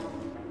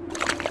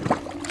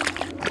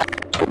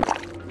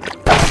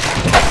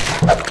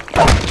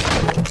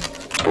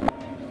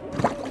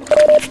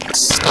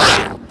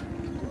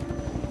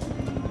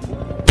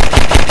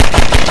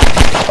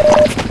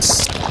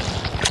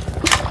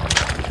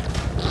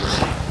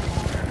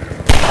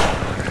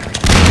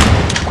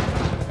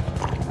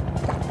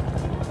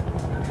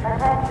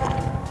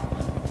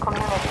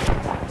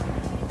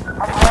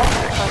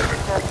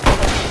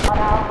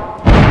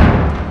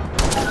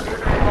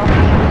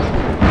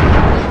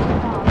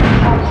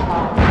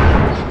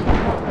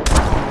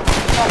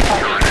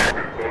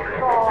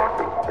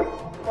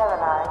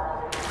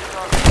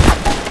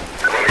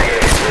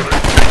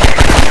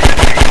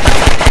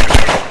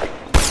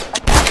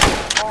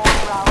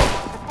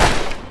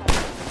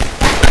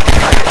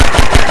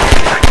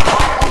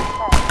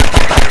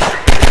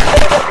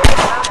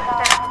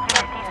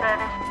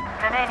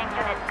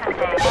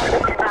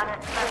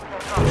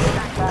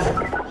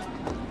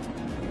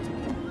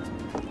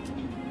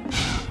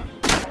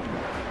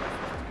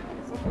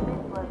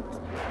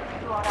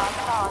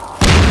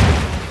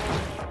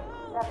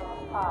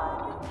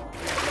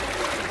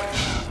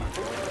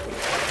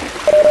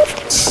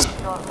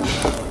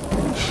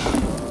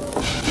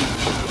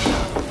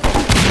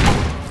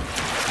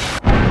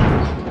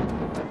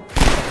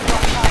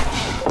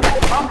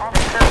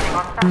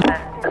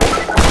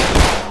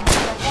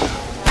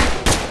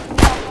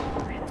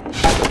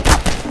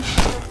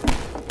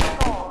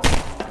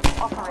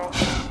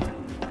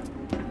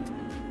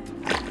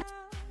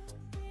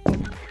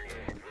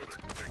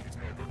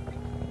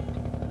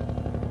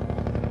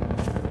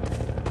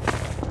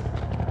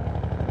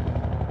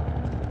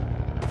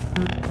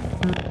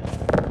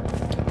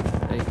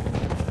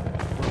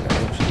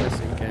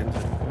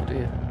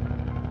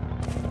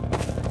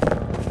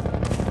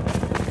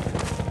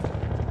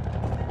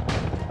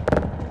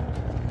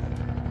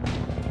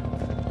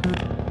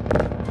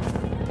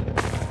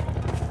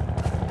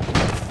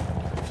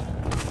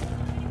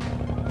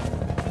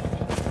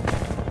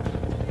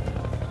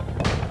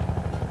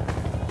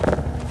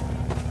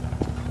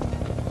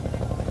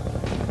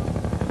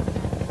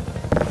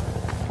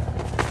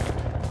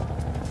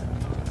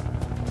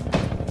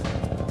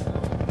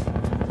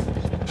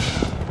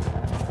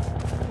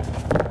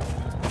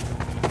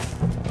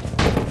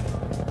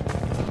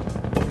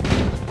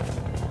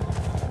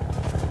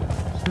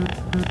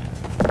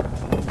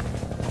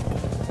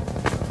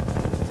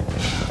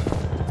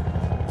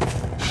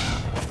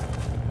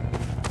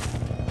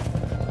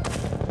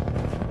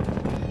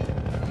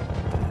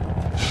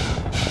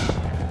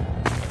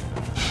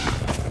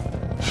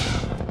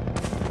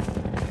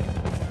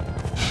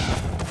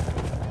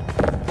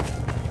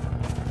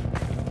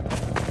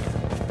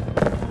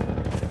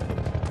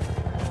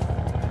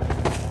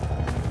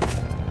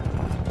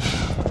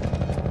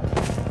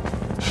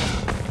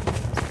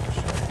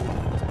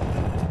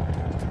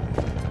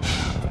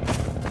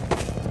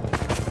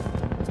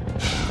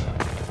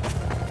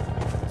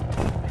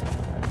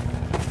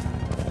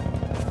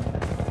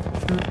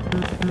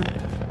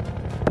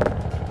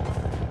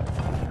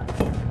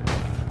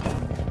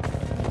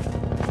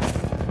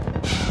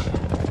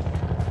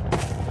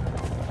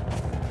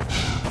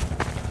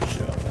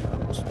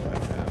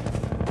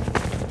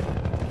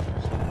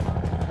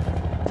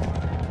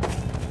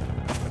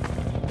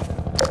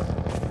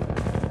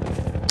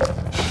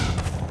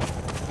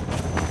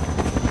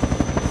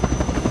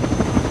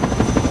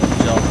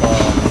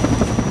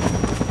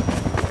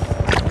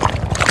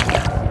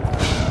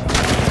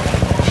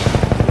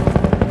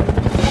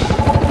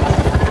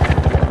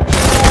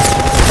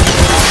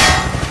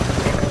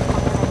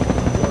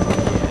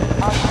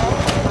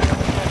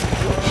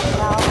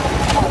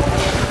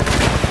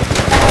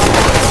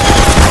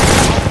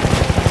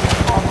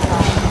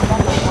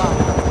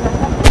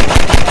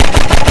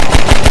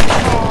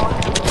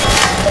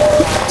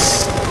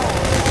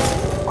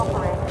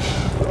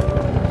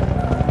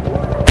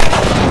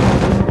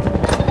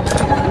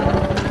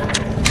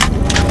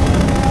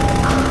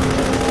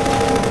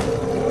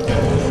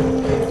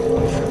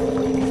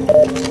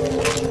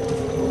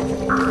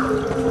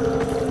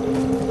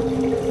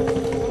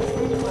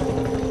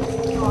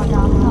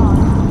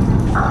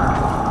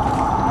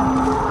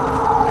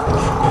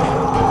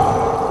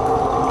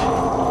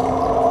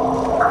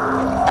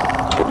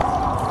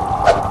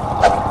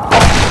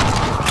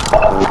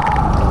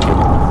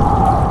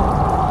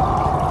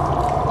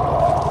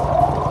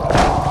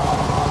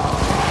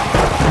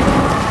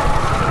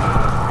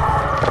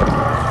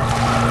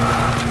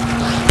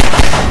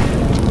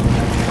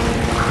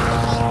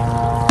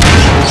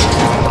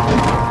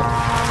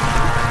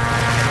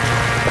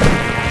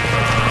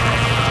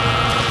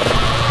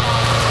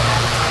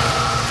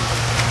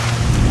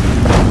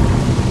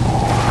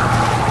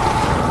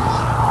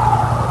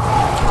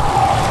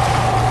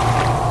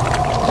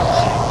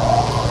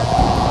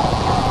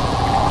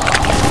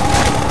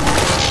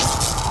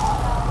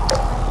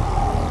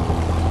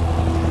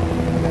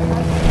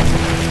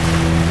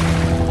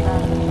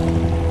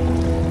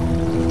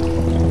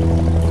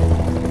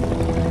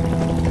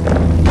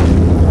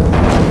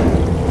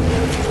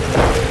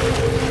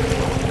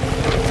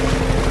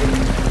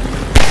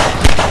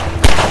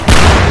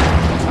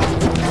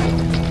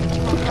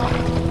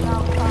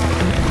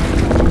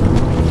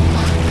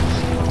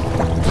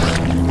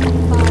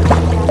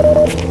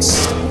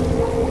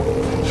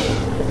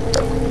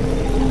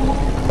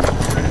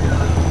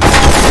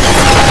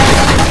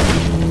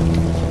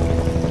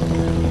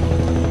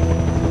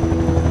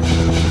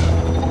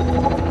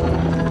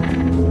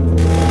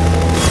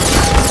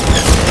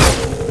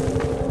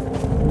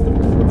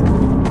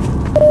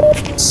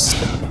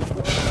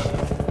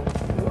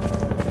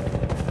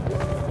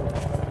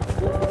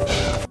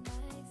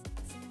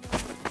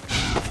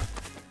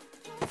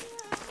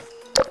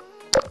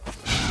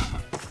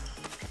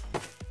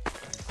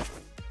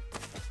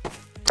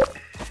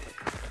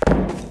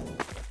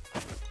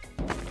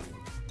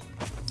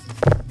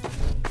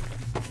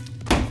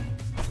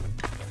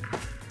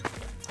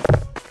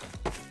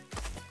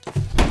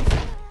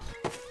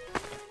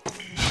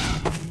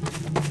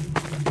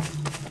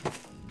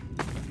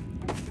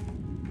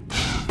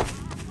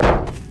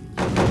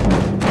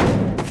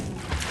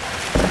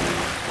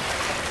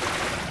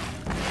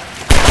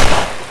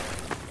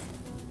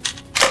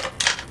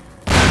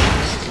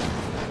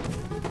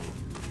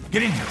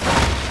 Get in here.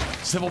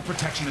 Civil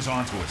protection is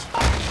onto us.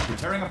 We're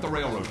tearing up the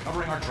railroad,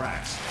 covering our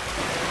tracks.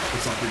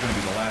 Looks like you're gonna be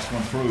the last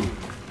one through.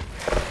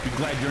 Be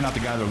glad you're not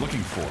the guy they're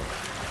looking for.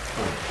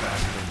 Poor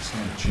bastard doesn't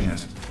stand a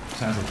chance.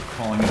 Sounds like they're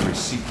calling in every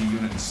CP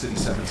unit in City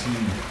 17.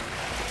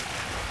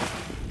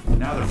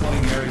 Now they're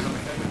flooding the areas on the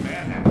head with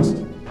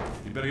Manhattan.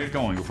 You better get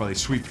going before they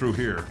sweep through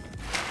here.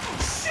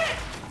 Oh shit!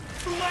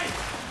 Too late!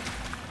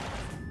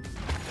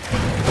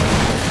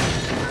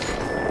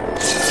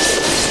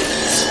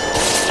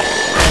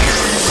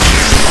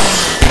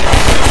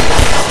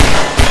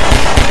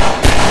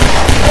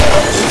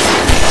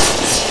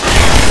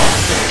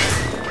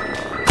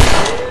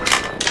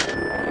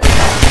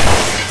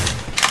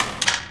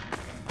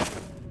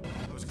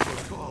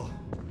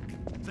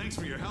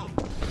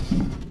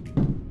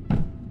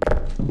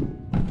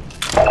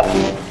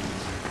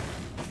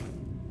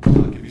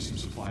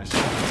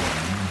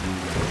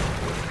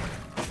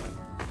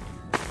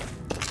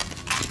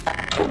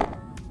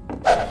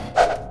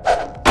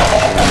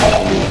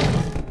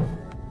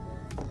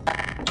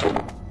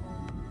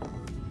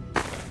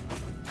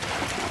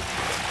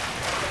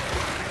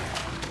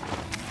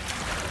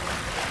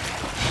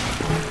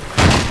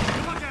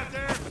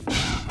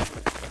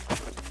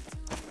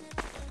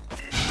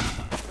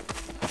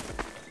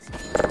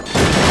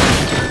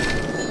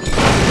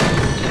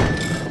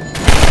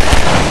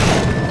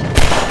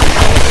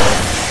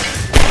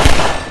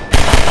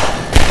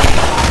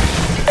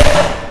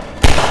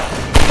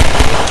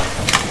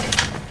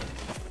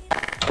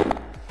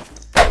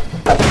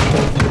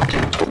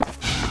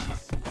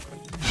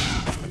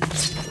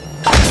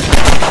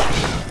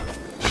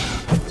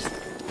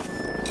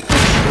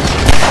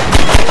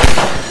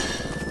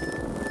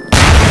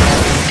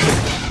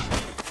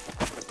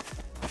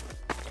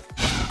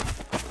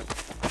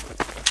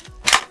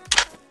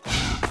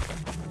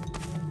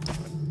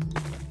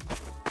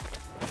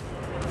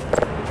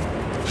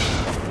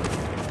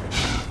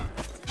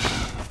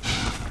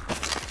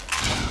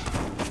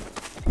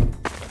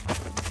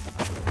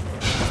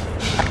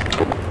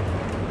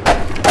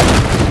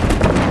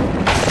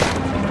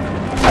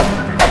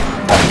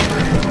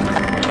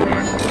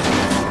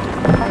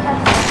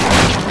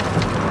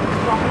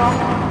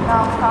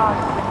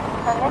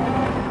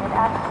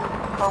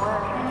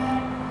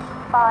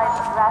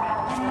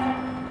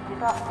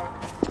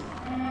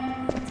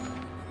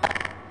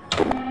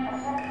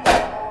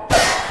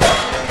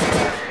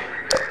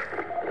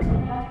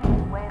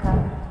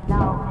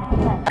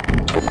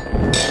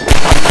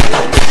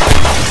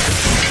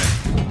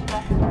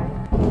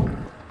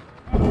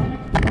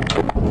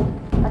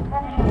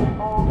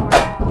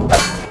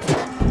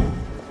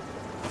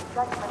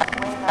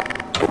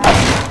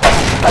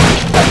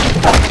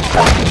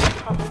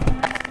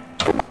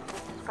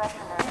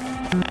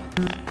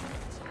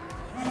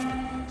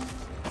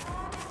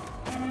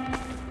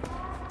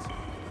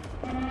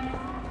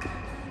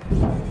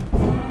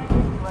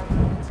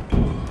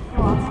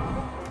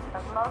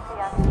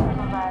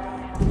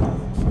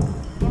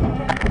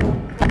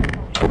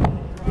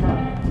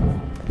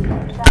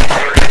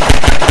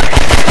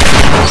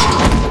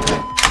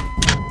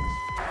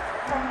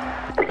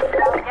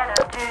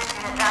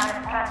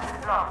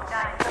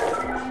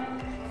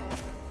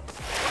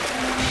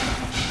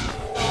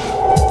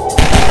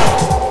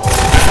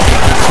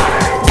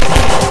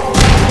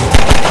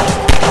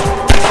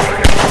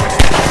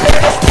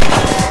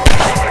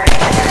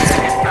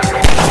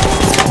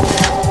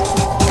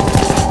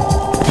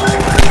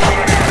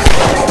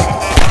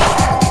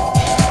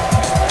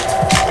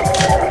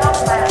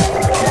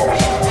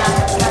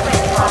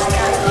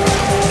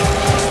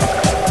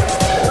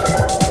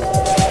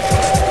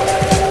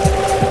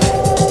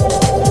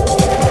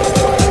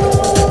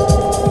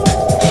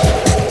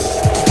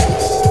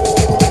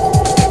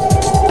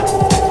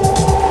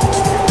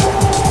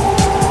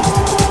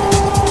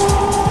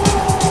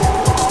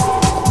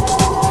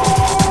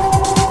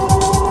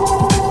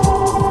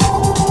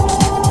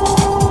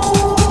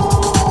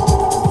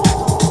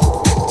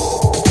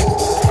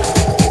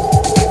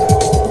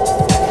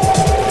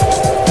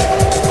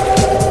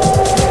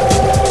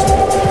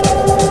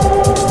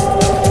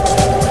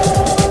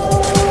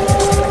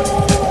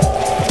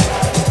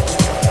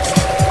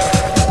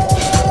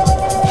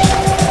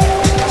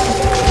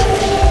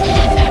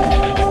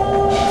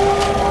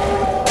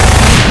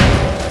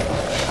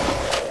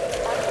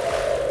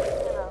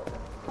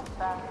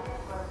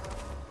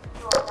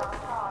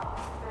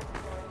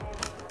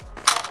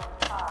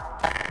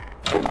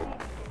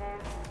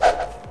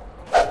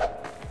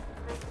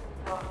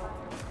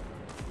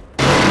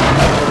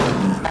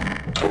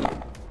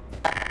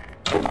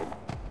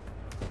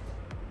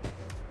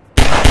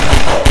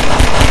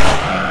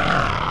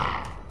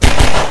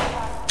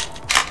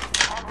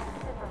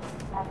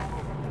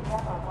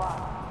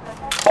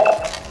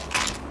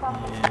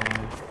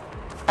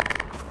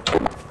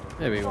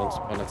 Maybe once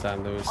upon a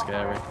time they were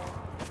scary.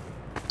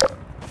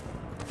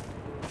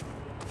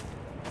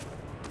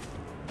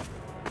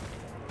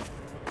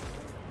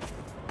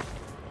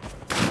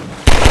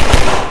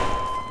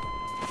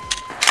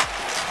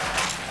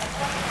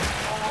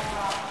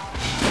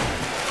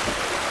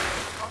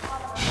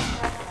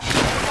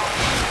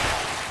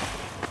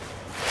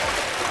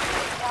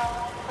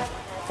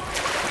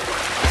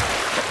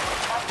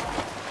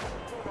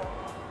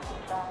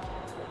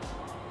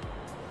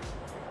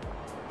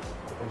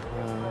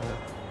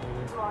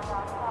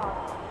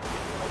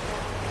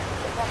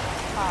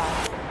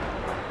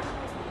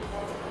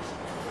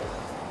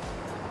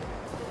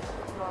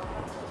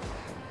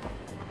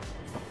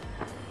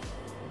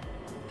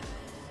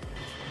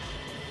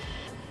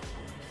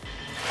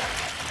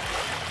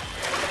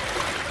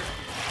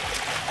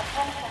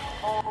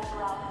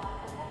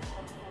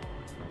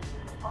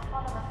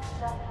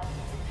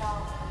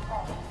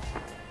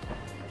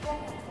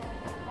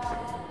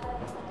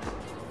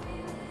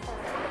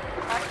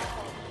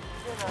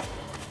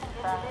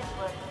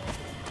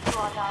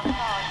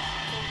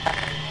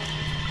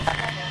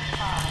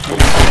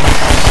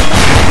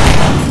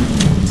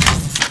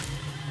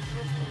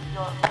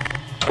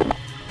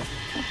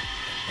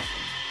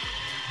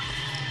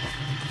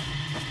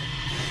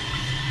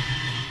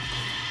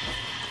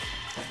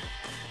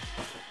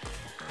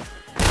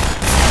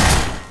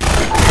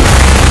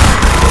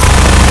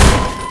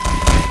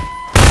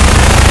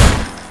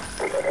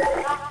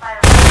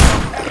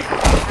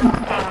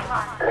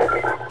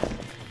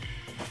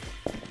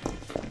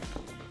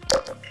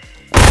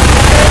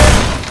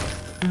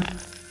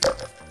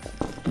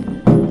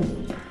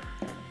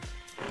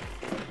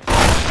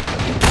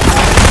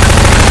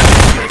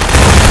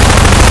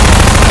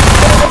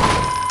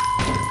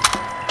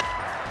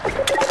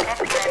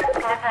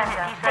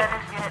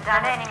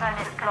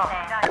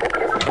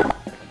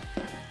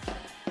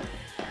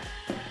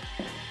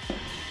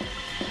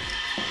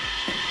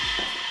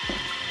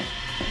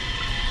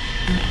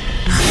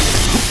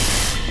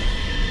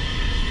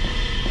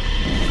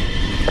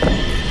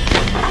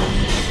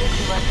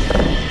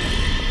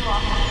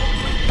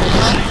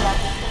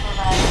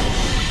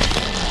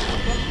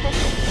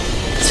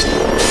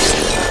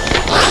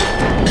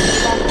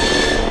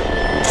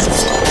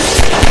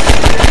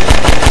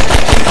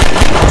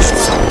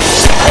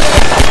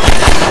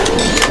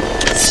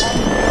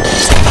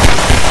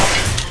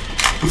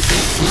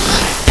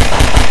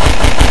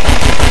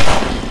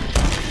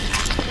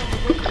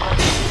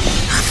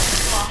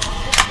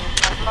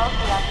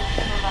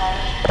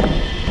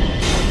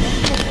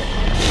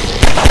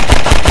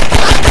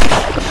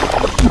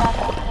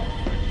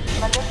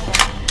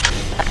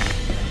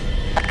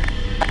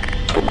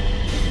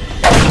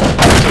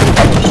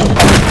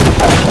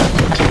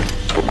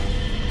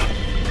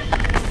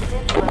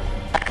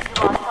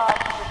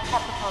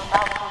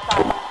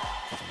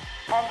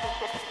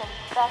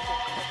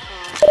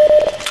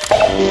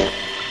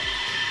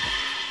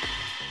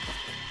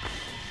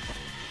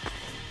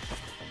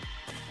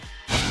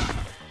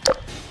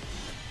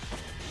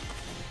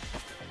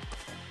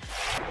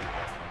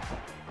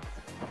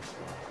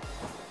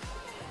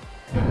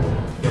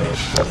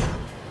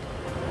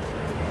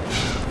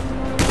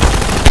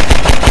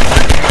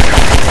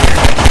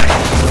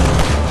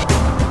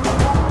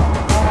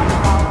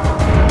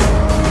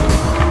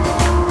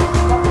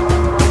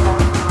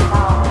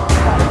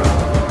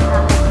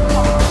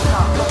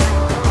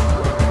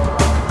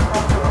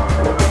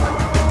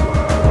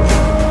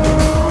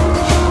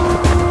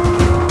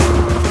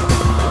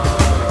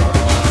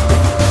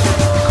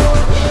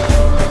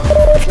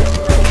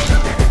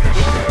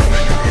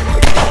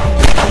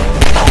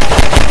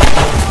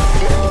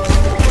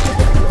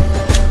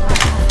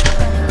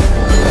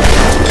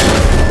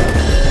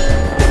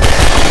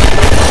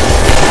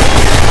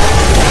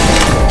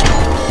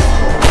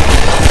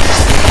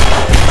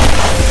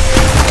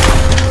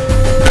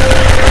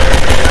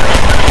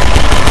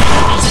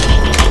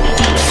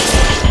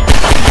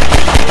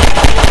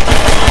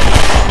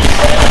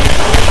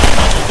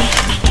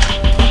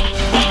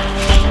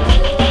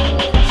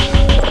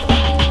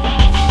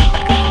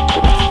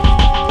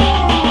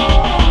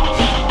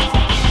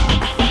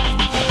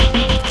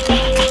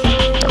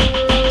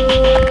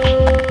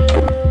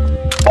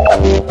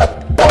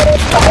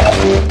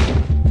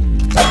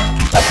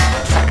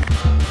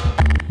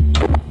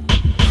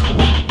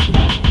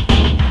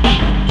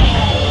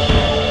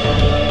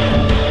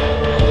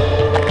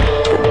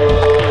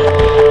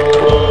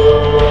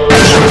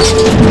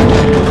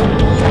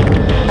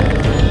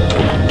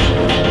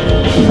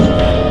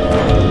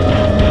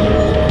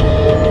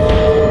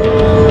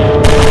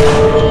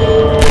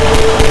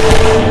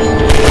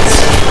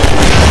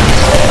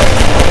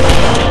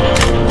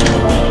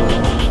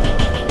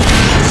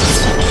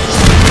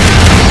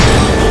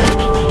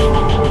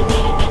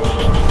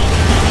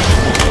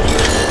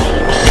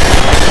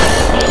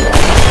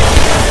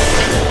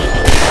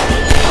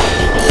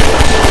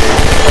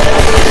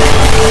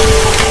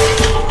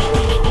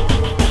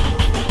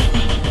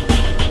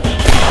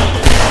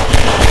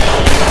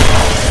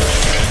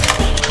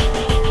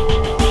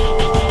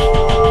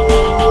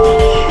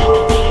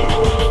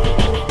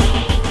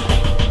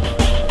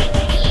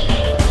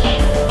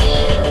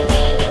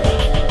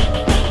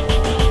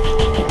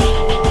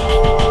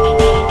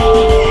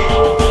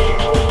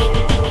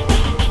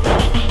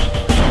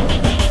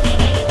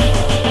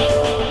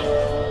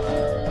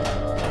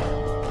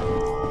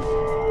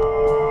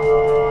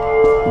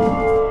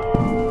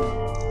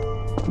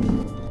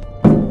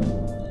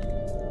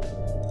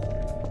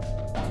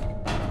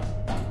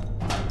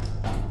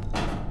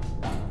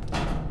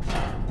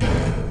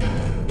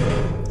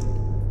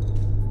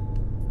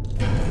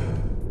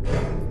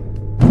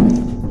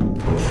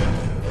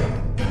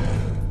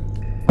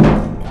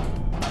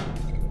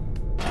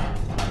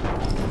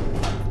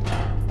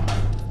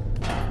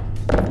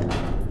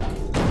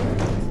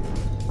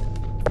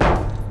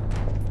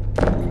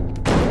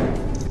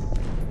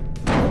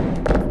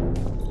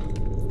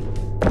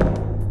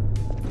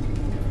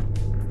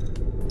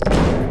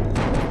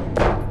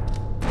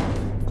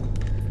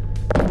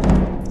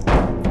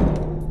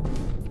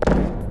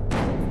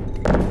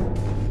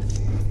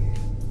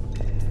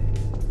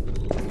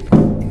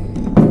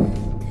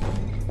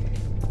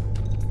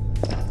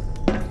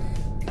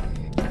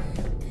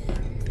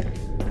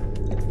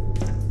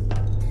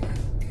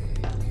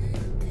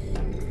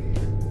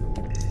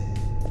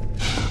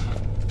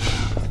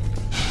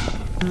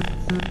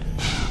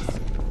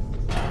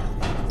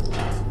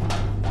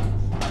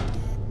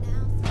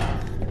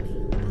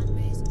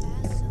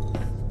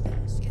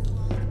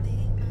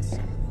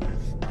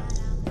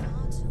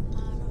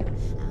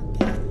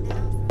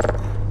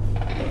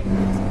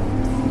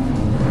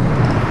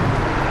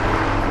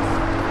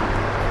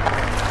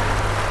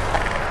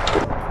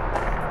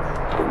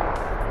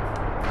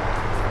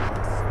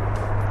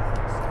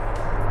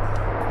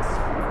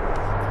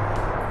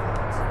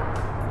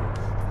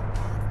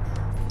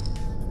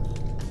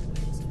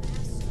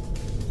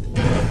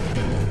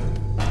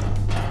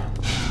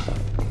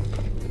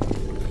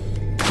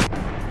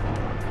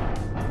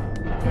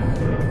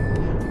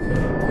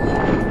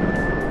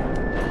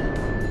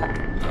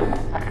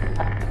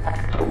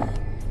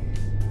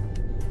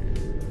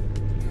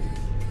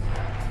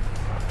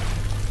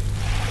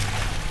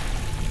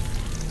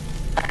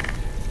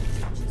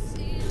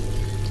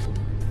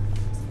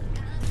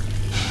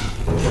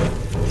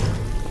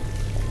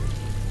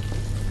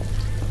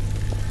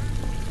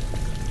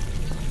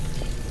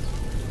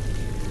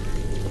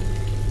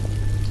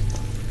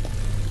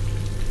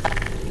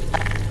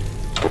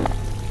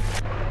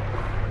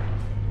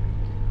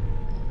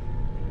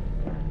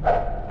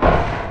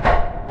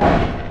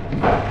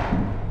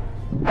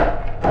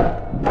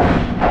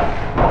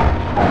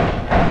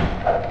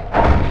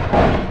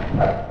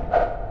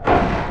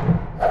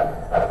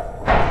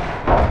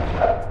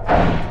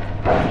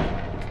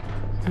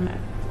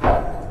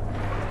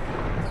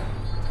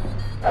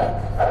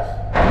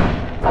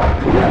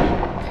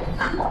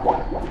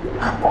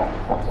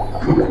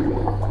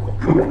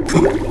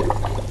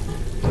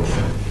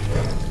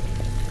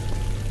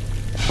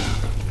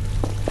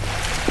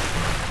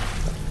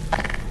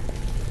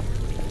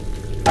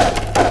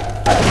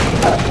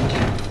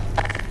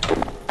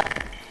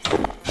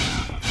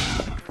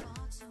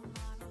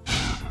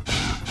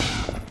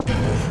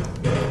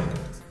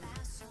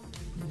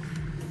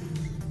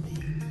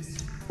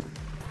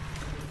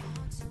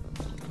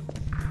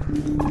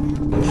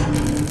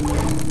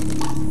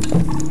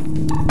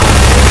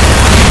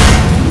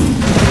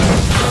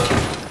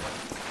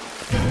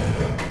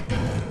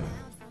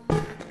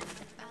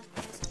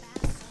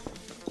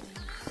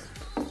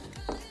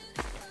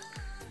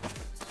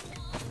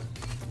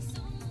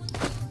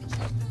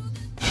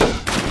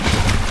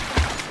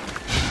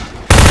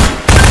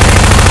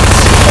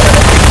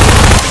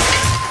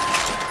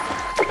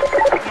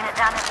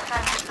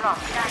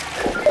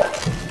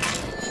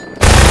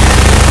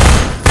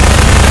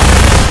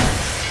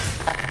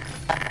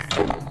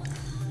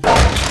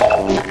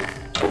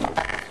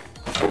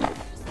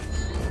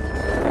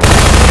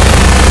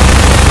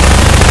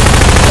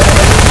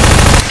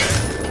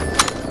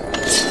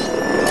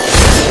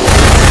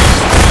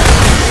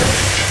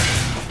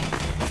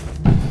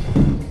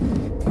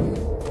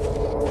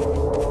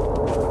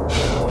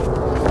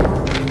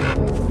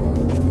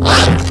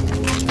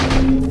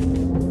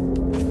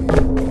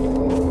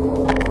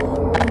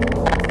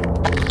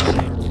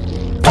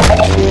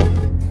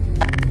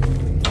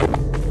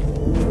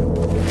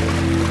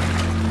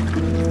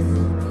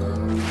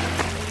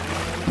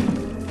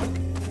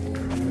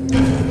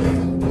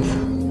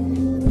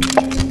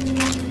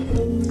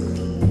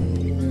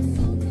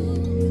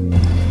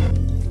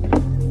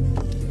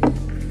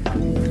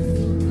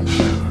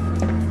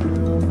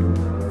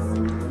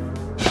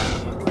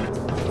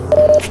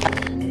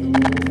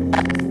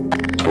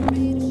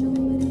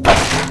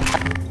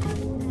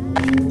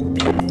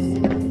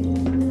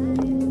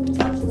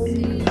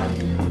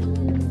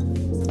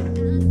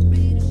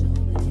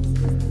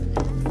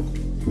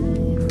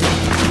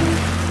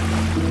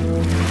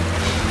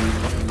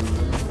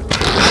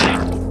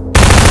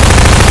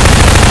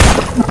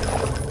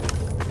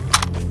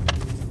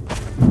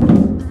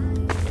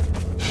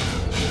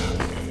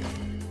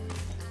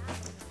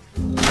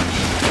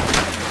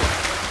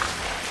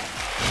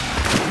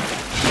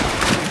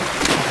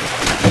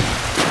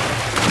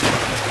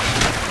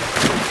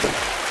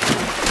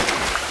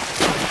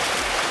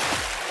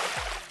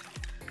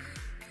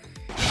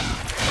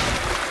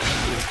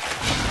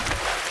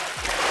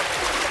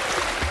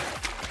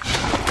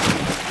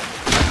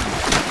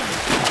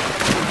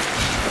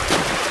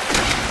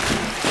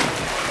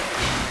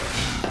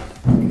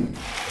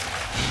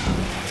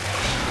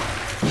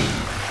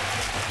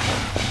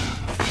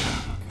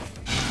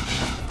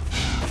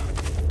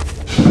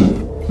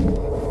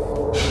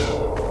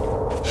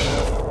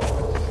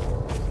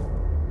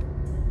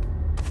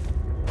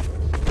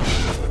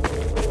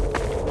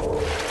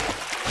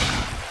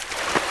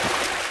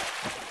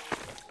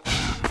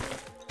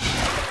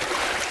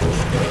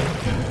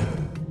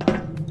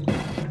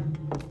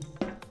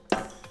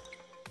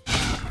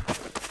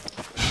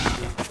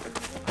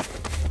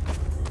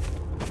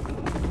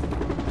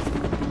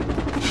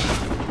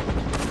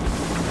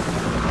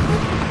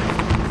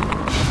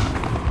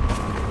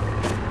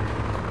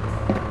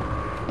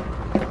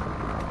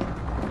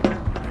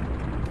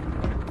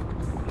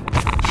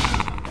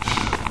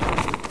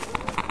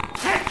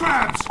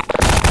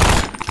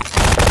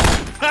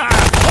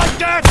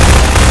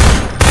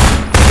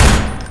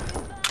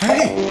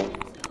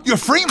 You're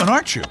Freeman,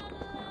 aren't you?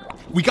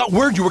 We got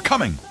word you were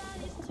coming.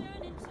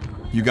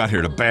 You got here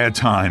at a bad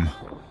time.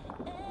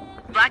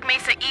 Black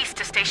Mesa East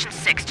to Station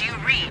 6. Do you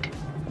read?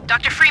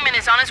 Dr. Freeman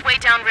is on his way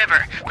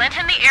downriver. Lend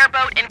him the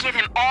airboat and give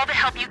him all the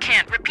help you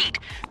can. Repeat,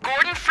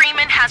 Gordon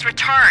Freeman has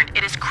returned.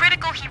 It is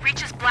critical he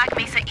reaches Black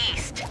Mesa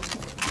East.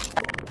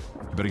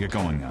 You better get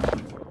going now.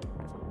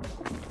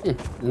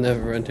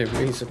 Never ending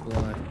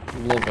resupply.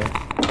 Love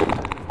it.